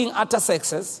of King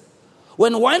Artaxerxes,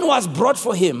 when wine was brought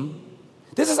for him,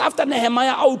 this is after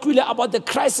Nehemiah out really about the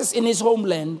crisis in his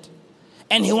homeland,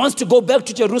 and he wants to go back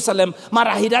to Jerusalem,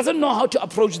 but he doesn't know how to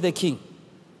approach the king.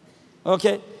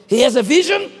 Okay? He has a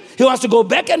vision. He wants to go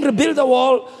back and rebuild the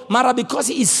wall. Mara, because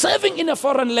he is serving in a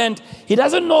foreign land, he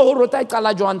doesn't know who Rotai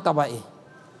Kalajuan Tabai.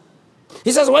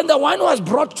 He says, when the wine was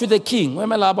brought to the king,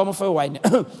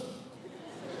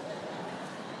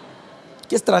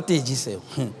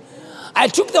 I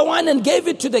took the wine and gave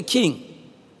it to the king.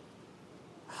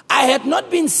 I had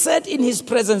not been set in his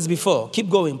presence before. Keep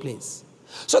going, please.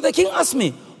 So the king asked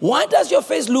me, why does your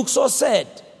face look so sad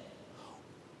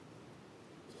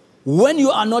when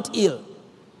you are not ill?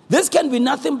 This can be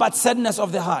nothing but sadness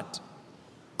of the heart.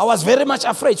 I was very much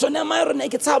afraid. So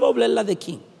the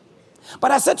king.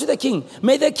 But I said to the king,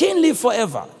 may the king live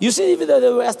forever. You see, even though they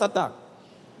were attacked.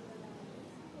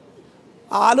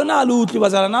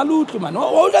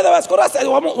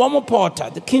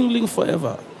 The king live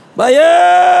forever.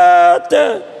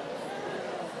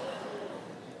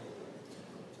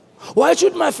 Why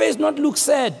should my face not look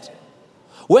sad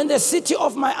when the city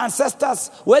of my ancestors,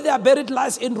 where they are buried,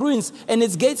 lies in ruins and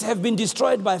its gates have been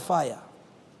destroyed by fire?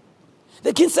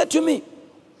 The king said to me,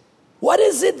 what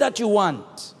is it that you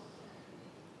want?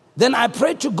 Then I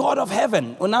prayed to God of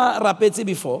heaven,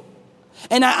 before,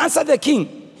 and I answered the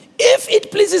king, if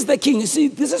it pleases the king. You see,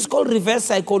 this is called reverse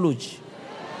psychology.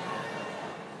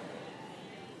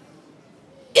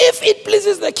 If it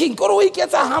pleases the king, he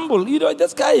gets humble. You know,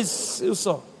 this guy is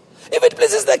so. If it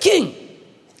pleases the king,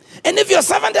 and if your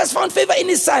servant has found favor in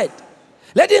his sight,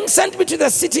 let him send me to the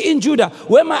city in Judah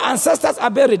where my ancestors are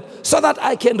buried so that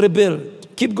I can rebuild.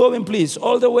 Keep going, please,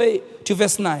 all the way to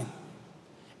verse 9.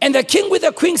 And the king with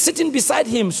the queen sitting beside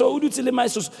him. So he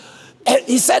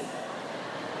said,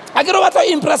 I don't want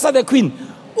to impress the queen.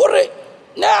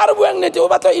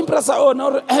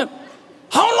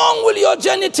 How long will your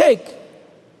journey take?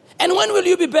 And when will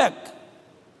you be back?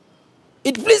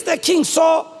 It pleased the king,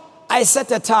 so I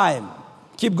set a time.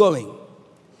 Keep going.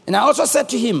 And I also said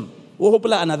to him,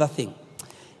 another thing.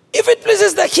 If it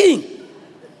pleases the king,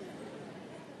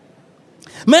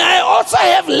 may I also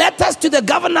have letters to the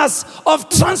governors of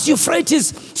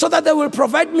Trans-Euphrates so that they will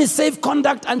provide me safe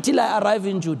conduct until I arrive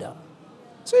in Judah.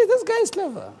 So this guy is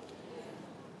clever.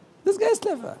 This guy is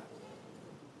clever.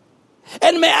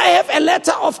 And may I have a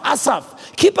letter of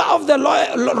Asaph, keeper of the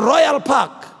royal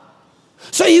park.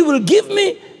 So he will give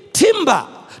me timber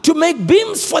to make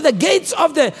beams for the gates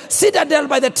of the citadel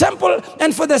by the temple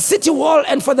and for the city wall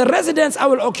and for the residence I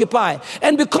will occupy.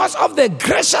 And because of the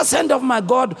gracious hand of my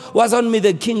God was on me,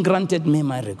 the king granted me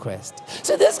my request.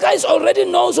 So this guy already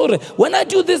knows, when I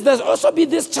do this, there's also be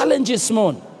these challenges,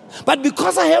 Simone. But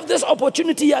because I have this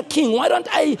opportunity, you're king, why don't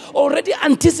I already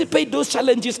anticipate those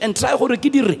challenges and try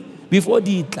before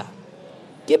the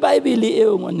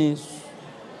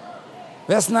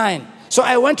Verse 9. So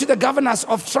I went to the governors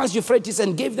of Trans-Euphrates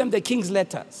and gave them the king's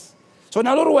letters. So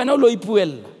now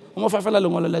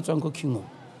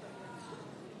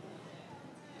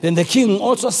then the king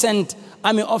also sent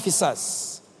army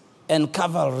officers and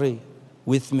cavalry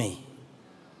with me.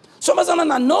 So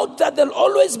Mazanana, note that there'll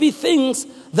always be things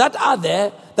that are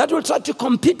there that will try to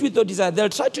compete with your desire. They'll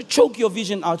try to choke your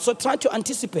vision out. So try to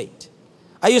anticipate.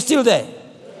 Are you still there?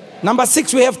 Yeah. Number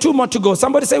 6, we have 2 more to go.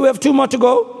 Somebody say we have 2 more to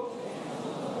go.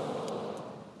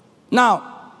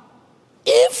 Now,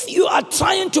 If you are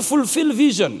trying to fulfill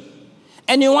vision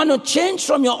and you want to change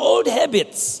from your old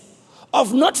habits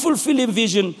of not fulfilling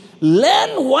vision,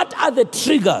 learn what are the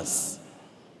triggers.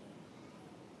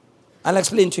 I'll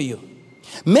explain to you.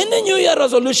 Many New Year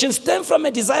resolutions stem from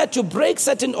a desire to break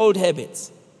certain old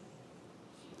habits.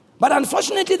 But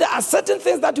unfortunately, there are certain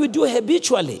things that we do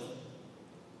habitually.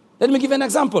 Let me give you an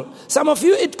example. Some of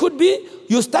you, it could be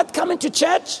you start coming to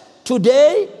church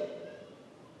today,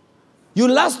 you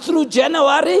last through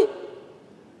January,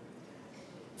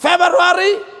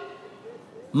 February,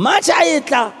 March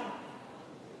ayetla,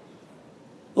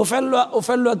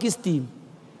 ofelwa ki steam.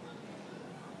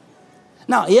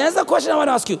 Now, here's the question I want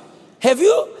to ask you. Have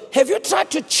you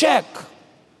tried to check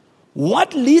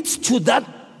what leads to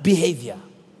that behavior?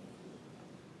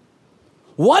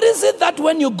 What is it that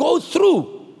when you go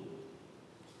through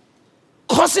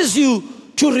causes you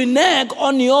to renege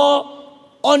on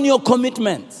your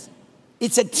commitments?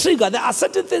 It's a trigger. There are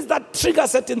certain things that trigger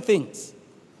certain things.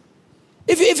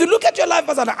 If you look at your life,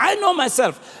 I know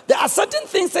myself. There are certain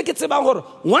things that get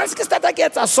about once you start to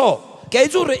get a saw.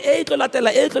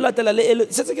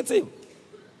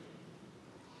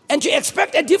 And to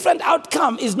expect a different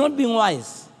outcome is not being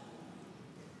wise.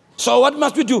 So what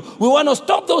must we do? We want to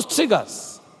stop those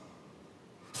triggers.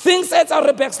 Things that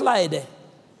are backslide.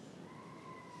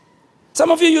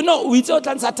 Some of you know, we told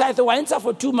tithe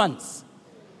for 2 months.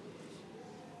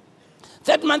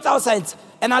 Third month outside.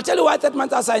 And I'll tell you why third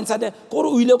month outside. So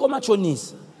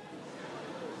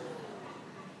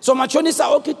machonis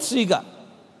are okay trigger.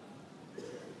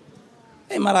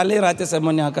 Hey, Marale rate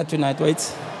ceremony tonight, wait.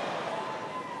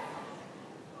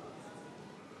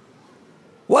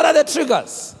 What are the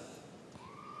triggers?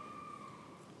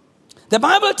 The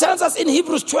Bible tells us in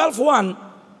Hebrews 12:1.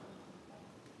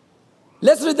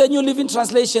 Let's read the New Living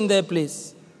Translation there,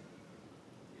 please.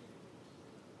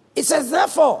 It says,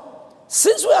 therefore,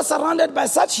 since we are surrounded by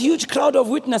such huge crowd of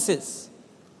witnesses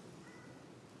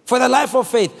for the life of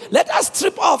faith, let us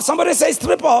strip off. Somebody say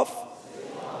strip off.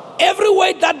 Every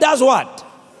weight that does what?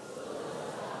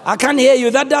 I can't hear you.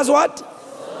 That does what?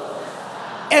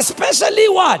 Especially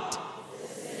what?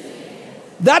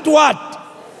 That what?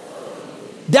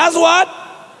 Does what?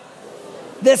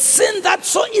 The sin that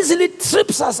so easily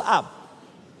trips us up.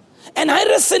 And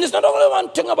higher sin is not only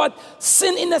one talking about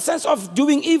sin in the sense of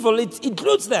doing evil, it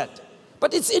includes that.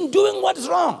 But it's in doing what is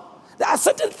wrong. There are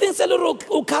certain things that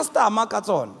you custom,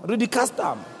 really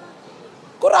custom.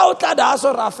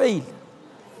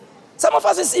 Some of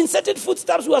us is inserted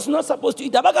foodstuffs we are not supposed to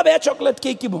eat. Abaka chocolate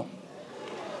cake.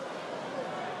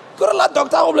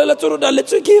 Doctor, let's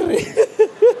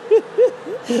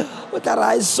what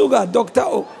are sugar,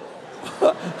 doctor?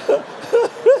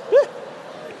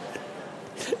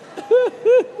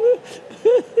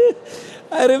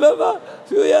 I remember a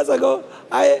few years ago,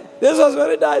 this was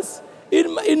very nice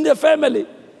in the family.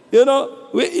 A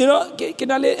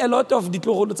lot of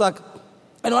ditlogolotsaka.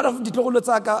 And one of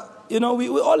ditlogolotsaka, we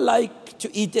all like to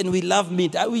eat and we love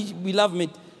meat. We love meat.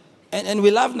 And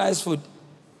we love nice food.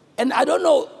 And I don't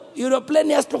know,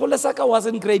 plenty of ditlogolotsaka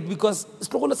wasn't great because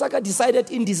ditlogolotsaka decided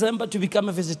in December to become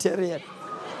a vegetarian.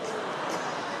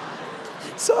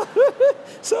 So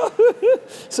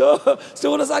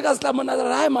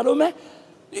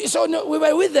we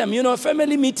were with them,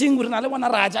 family meeting.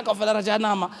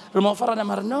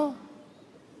 No.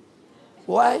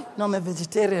 Why? No, I'm a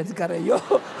vegetarian.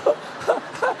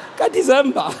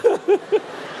 December.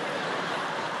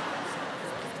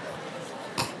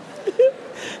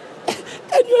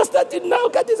 And you are starting now,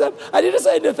 December. I didn't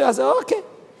say anything. I said, okay.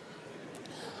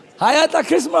 Hayata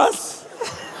Christmas.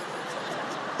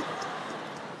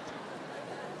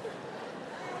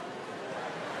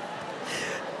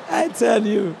 I tell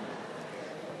you.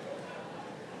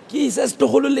 He says to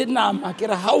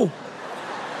how?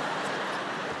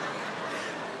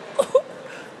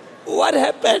 What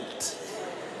happened?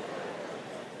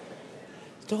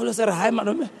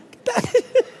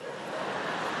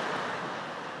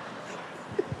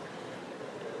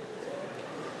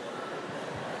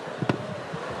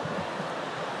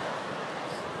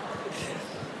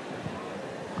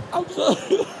 I'm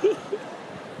sorry.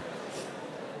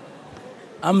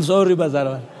 I'm sorry,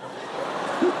 Bazarwan.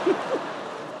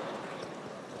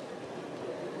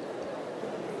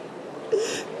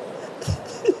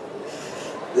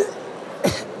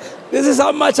 This is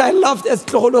how much I loved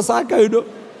Estlogolo Saka,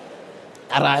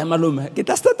 Arai malume.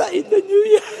 Kita start in the new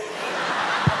year.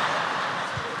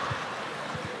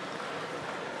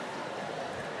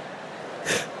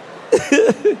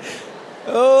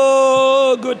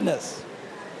 Oh, goodness.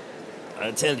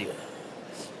 I'll tell you.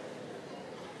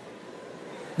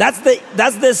 That's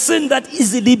the sin that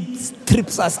easily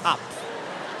trips us up.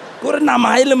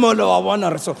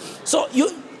 So you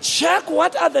check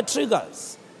what are the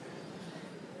triggers.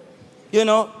 You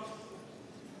know,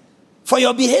 for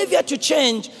your behavior to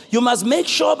change, you must make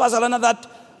sure, Bazalwana, that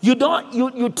you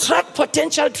track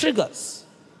potential triggers.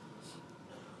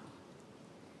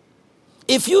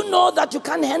 If you know that you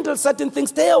can't handle certain things,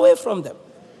 stay away from them.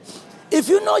 If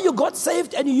you know you got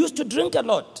saved and you used to drink a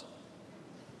lot,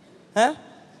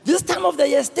 this time of the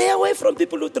year, stay away from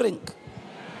people who drink.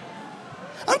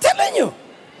 I'm telling you.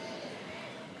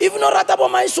 If no ratabo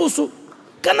mai susu,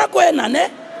 kana kwena ne?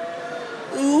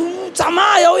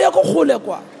 Tsamaya uya go khule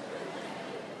kwa.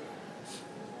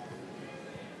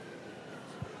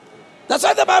 That's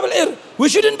why the Bible is, we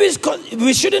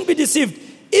shouldn't be deceived.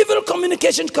 Evil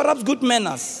communication corrupts good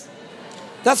manners.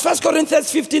 That's 1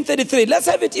 Corinthians 15:33. Let's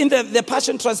have it in the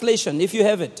Passion Translation, if you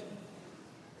have it.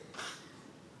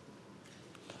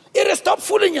 Stop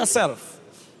fooling yourself.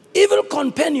 Evil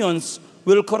companions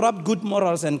will corrupt good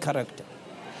morals and character.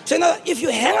 So now, if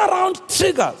you hang around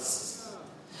triggers,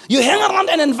 you hang around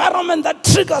an environment that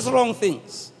triggers wrong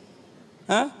things.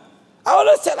 I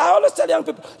always tell young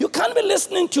people, you can't be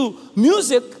listening to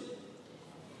music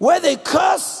where they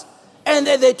curse and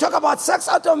they talk about sex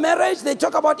out of marriage, they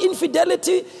talk about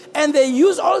infidelity, and they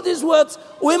use all these words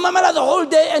the whole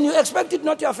day, and you expect it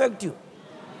not to affect you.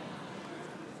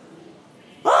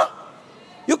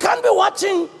 You can't be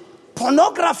watching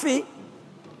pornography.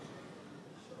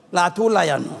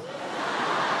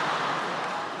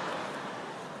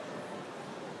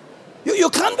 You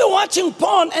can't be watching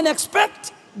porn and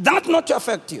expect that not to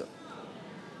affect you.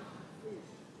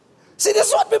 See, this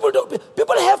is what people do.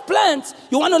 People have plans.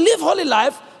 You want to live holy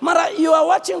life, Mara, you are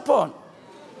watching porn.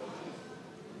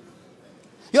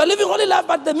 You are living holy life,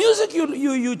 but the music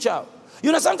you chow.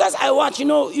 You know, sometimes I watch, you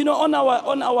know, on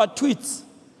our tweets.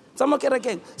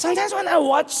 Sometimes when I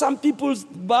watch some people's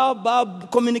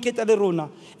communicate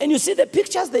and you see the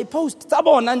pictures they post,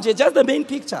 just the main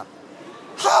picture.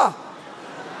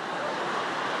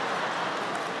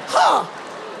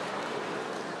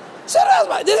 Serious,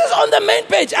 this is on the main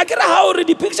page. I can't how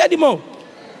already picture the more.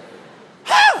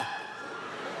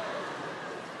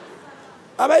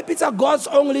 Abai pizza God's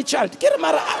only child.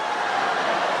 Kirimara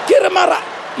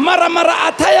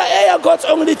ataya God's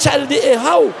only child.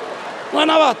 How?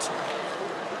 What?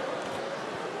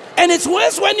 And it's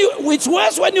worse when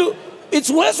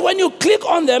you click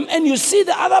on them and you see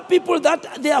the other people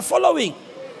that they are following,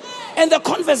 and the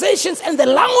conversations and the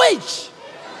language.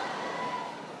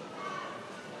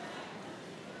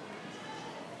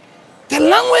 The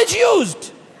language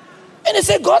used. And they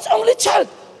say, God's only child.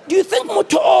 Do you think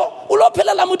Muto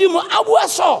ulopela la mudimu abua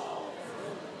so?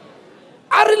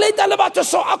 I relate about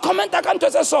so. I comment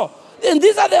I so. And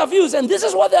these are their views, and this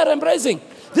is what they are embracing.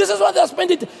 This is what they are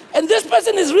spending. And this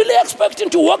person is really expecting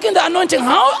to walk in the anointing.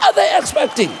 How are they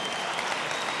expecting?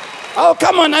 Oh,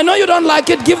 come on. I know you don't like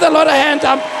it. Give the Lord a hand.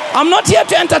 I'm not here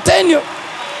to entertain you.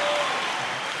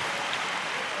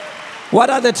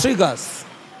 What are the triggers?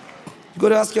 You've got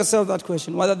to ask yourself that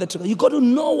question. What are the triggers? You've got to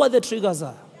know what the triggers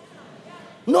are.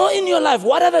 Know in your life,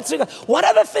 what are the triggers? What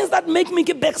are the things that make me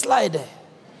get backslide?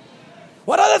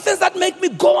 What are the things that make me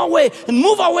go away and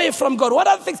move away from God? What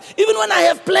are the things? Even when I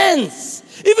have plans,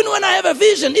 even when I have a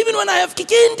vision, even when I have and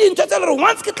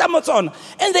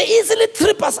they easily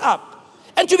trip us up.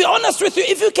 And to be honest with you,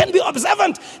 if you can be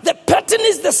observant, the pattern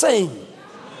is the same.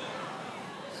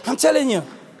 I'm telling you.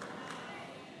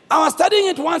 I was studying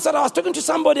it once and I was talking to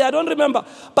somebody, I don't remember.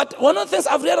 But one of the things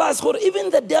I've realized,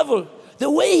 even the devil, the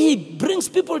way he brings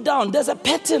people down, there's a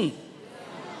pattern.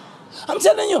 I'm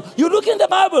telling you, you look in the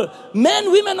Bible,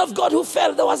 men, women of God who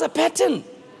fell, there was a pattern.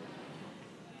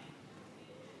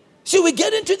 See, we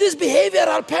get into these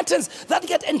behavioral patterns that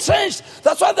get entrenched.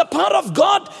 That's why the power of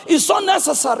God is so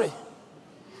necessary.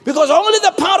 Because only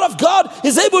the power of God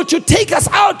is able to take us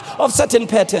out of certain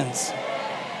patterns.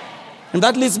 And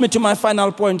that leads me to my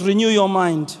final point. Renew your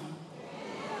mind.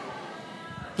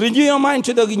 Renew your mind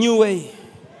to the new way.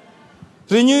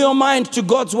 Renew your mind to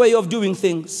God's way of doing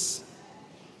things.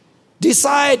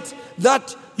 Decide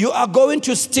that you are going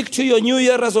to stick to your New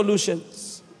Year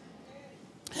resolutions.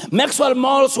 Maxwell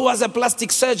Maltz, who was a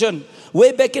plastic surgeon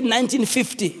way back in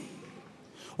 1950,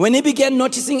 when he began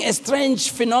noticing a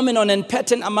strange phenomenon and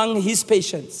pattern among his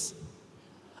patients,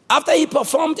 after he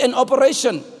performed an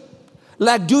operation,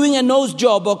 like doing a nose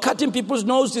job or cutting people's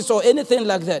noses or anything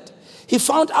like that, he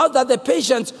found out that the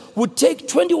patients would take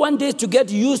 21 days to get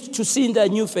used to seeing their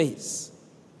new face.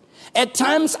 At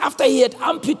times, after he had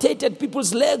amputated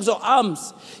people's legs or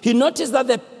arms, he noticed that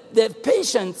the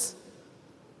patients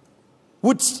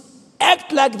would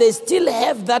act like they still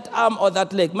have that arm or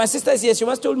that leg. My sister is here. She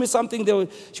once told me something they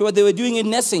were doing in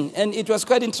nursing, and it was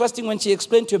quite interesting when she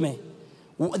explained to me.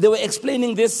 They were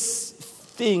explaining this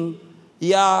thing,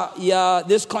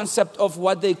 this concept of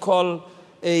what they call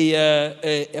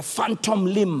a phantom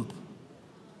limb.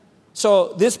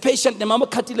 So this patient,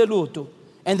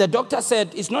 and the doctor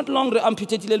said, it's not longer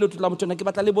amputated. The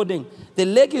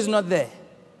leg is not there.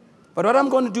 But what I'm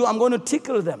going to do, I'm going to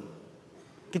tickle them.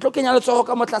 And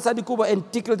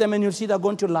tickle them, and you'll see they're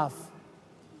going to laugh.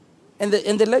 And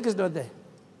the leg is not there.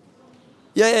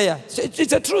 Yeah. So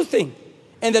it's a true thing.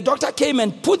 And the doctor came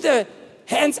and put the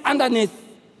hands underneath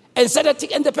and said,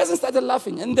 and the person started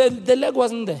laughing, and the leg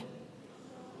wasn't there.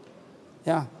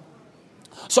 Yeah.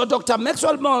 So Dr.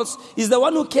 Maxwell Maltz is the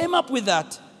one who came up with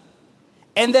that.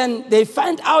 And then they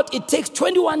find out it takes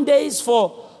 21 days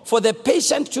for the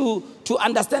patient to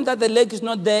understand that the leg is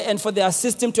not there, and for their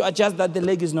system to adjust that the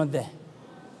leg is not there.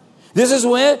 This is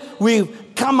where we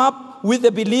come up with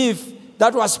the belief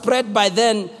that was spread by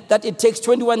then that it takes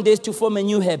 21 days to form a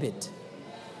new habit.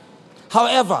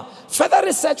 However, further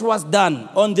research was done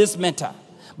on this matter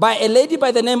by a lady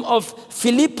by the name of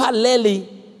Philippa Lely,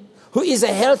 who is a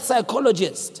health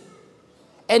psychologist.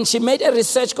 And she made a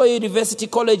research called University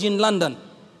College in London.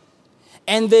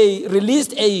 And they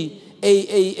released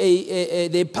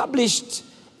they published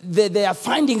their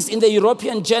findings in the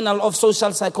European Journal of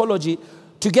Social Psychology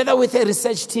together with a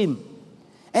research team.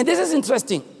 And this is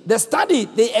interesting. The study,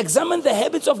 they examined the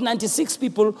habits of 96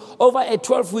 people over a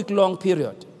 12-week long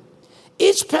period.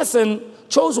 Each person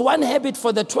chose one habit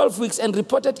for the 12 weeks and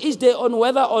reported each day on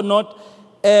whether or not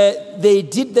they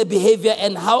did the behavior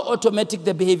and how automatic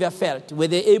the behavior felt. Were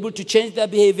they able to change their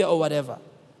behavior or whatever?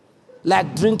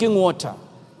 Like drinking water.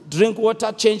 Drink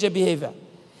water, change your behavior.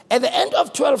 At the end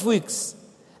of 12 weeks,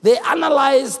 they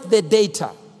analyzed the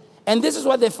data. And this is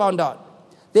what they found out.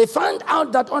 They found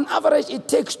out that on average, it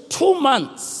takes 2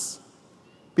 months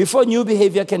before new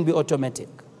behavior can be automatic.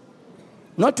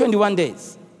 Not 21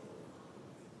 days.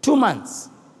 2 months.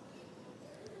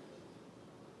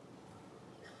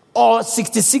 Or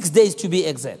 66 days to be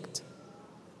exact.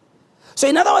 So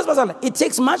in other words, it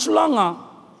takes much longer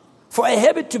for a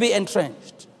habit to be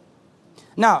entrenched.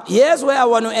 Now, here's where I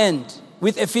want to end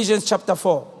with Ephesians chapter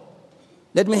 4.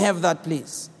 Let me have that,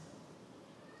 please.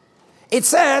 It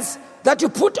says that you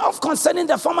put off concerning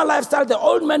the former lifestyle, the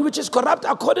old man which is corrupt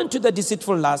according to the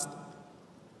deceitful lust.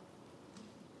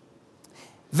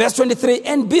 Verse 23,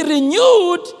 and be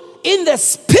renewed in the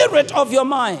spirit of your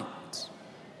mind.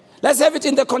 Let's have it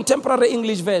in the contemporary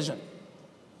English version.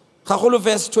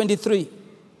 Verse 23.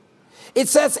 It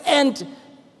says, and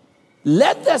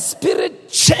let the Spirit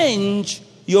change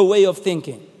your way of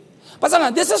thinking.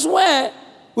 But this is where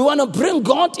we want to bring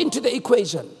God into the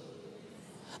equation.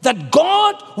 That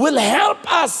God will help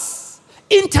us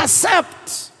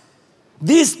intercept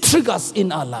these triggers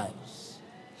in our lives.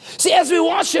 See, as we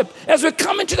worship, as we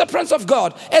come into the presence of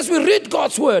God, as we read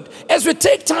God's word, as we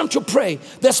take time to pray,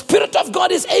 the Spirit of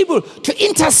God is able to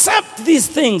intercept these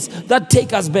things that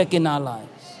take us back in our lives.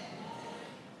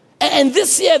 And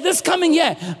this year, this coming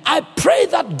year, I pray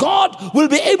that God will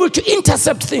be able to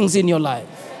intercept things in your life.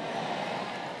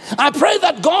 I pray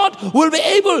that God will be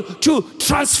able to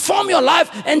transform your life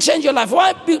and change your life.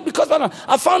 Why? Because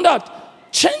I found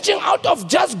out changing out of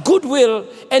just goodwill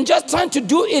and just trying to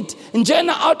do it in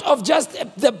general out of just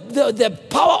the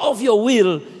power of your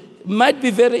will might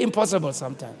be very impossible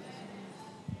sometimes.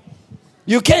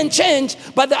 You can change,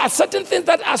 but there are certain things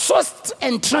that are so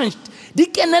entrenched. They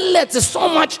cannot let so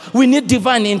much. We need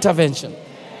divine intervention.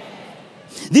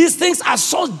 These things are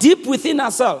so deep within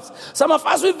ourselves. Some of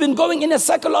us, we've been going in a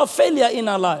circle of failure in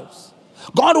our lives.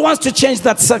 God wants to change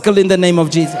that circle in the name of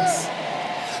Jesus.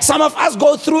 Some of us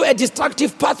go through a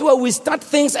destructive path where we start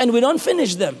things and we don't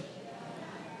finish them.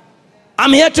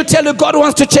 I'm here to tell you God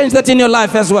wants to change that in your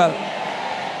life as well.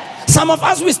 Some of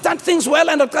us, we start things well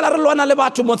and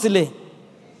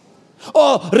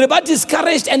or reba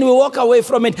discouraged and we walk away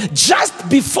from it just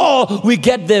before we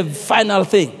get the final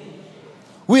thing.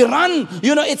 We run,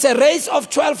 it's a race of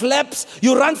 12 laps.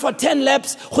 You run for 10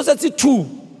 laps,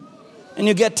 2, and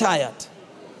you get tired.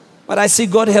 But I see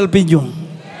God helping you.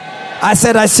 I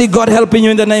said, I see God helping you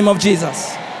in the name of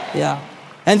Jesus. Yeah.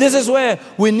 And this is where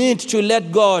we need to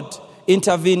let God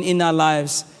intervene in our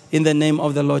lives in the name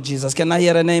of the Lord Jesus. Can I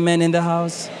hear an amen in the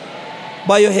house?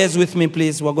 Bow your heads with me,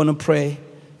 please. We're going to pray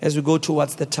as we go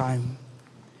towards the time.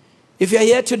 If you're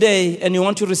here today and you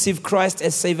want to receive Christ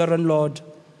as Savior and Lord,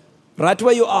 right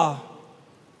where you are,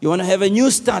 you want to have a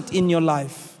new start in your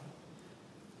life.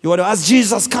 You want to ask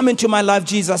Jesus, come into my life,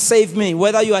 Jesus, save me.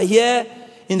 Whether you are here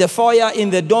in the foyer, in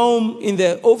the dome, in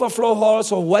the overflow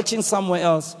halls, or watching somewhere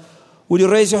else, would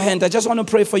you raise your hand? I just want to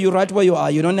pray for you right where you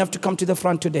are. You don't have to come to the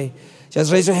front today.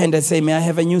 Just raise your hand and say, may I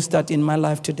have a new start in my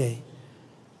life today?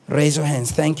 Raise your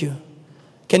hands. Thank you.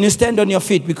 Can you stand on your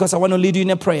feet? Because I want to lead you in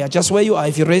a prayer. Just where you are,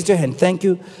 if you raised your hand. Thank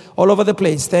you. All over the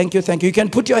place. Thank you. Thank you. You can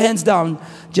put your hands down.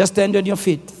 Just stand on your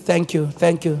feet. Thank you.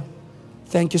 Thank you.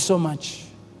 Thank you so much.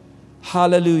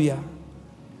 Hallelujah.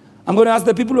 I'm going to ask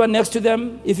the people who are next to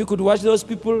them, if you could watch those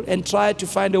people and try to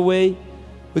find a way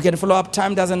we can follow up.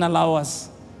 Time doesn't allow us.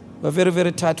 We're very,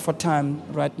 very tight for time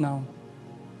right now.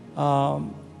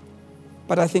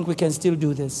 But I think we can still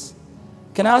do this.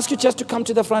 Can I ask you just to come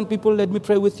to the front, people? Let me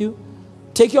pray with you.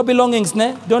 Take your belongings,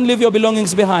 ne? Don't leave your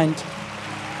belongings behind.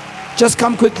 Just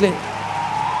come quickly.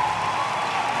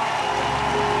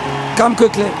 Come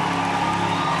quickly.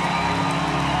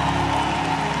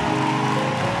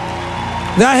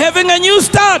 They're having a new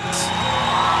start.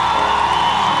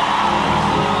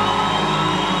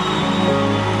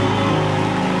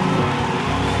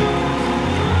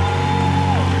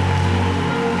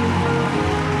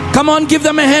 Come on, give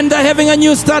them a hand. They're having a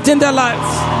new start in their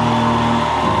lives.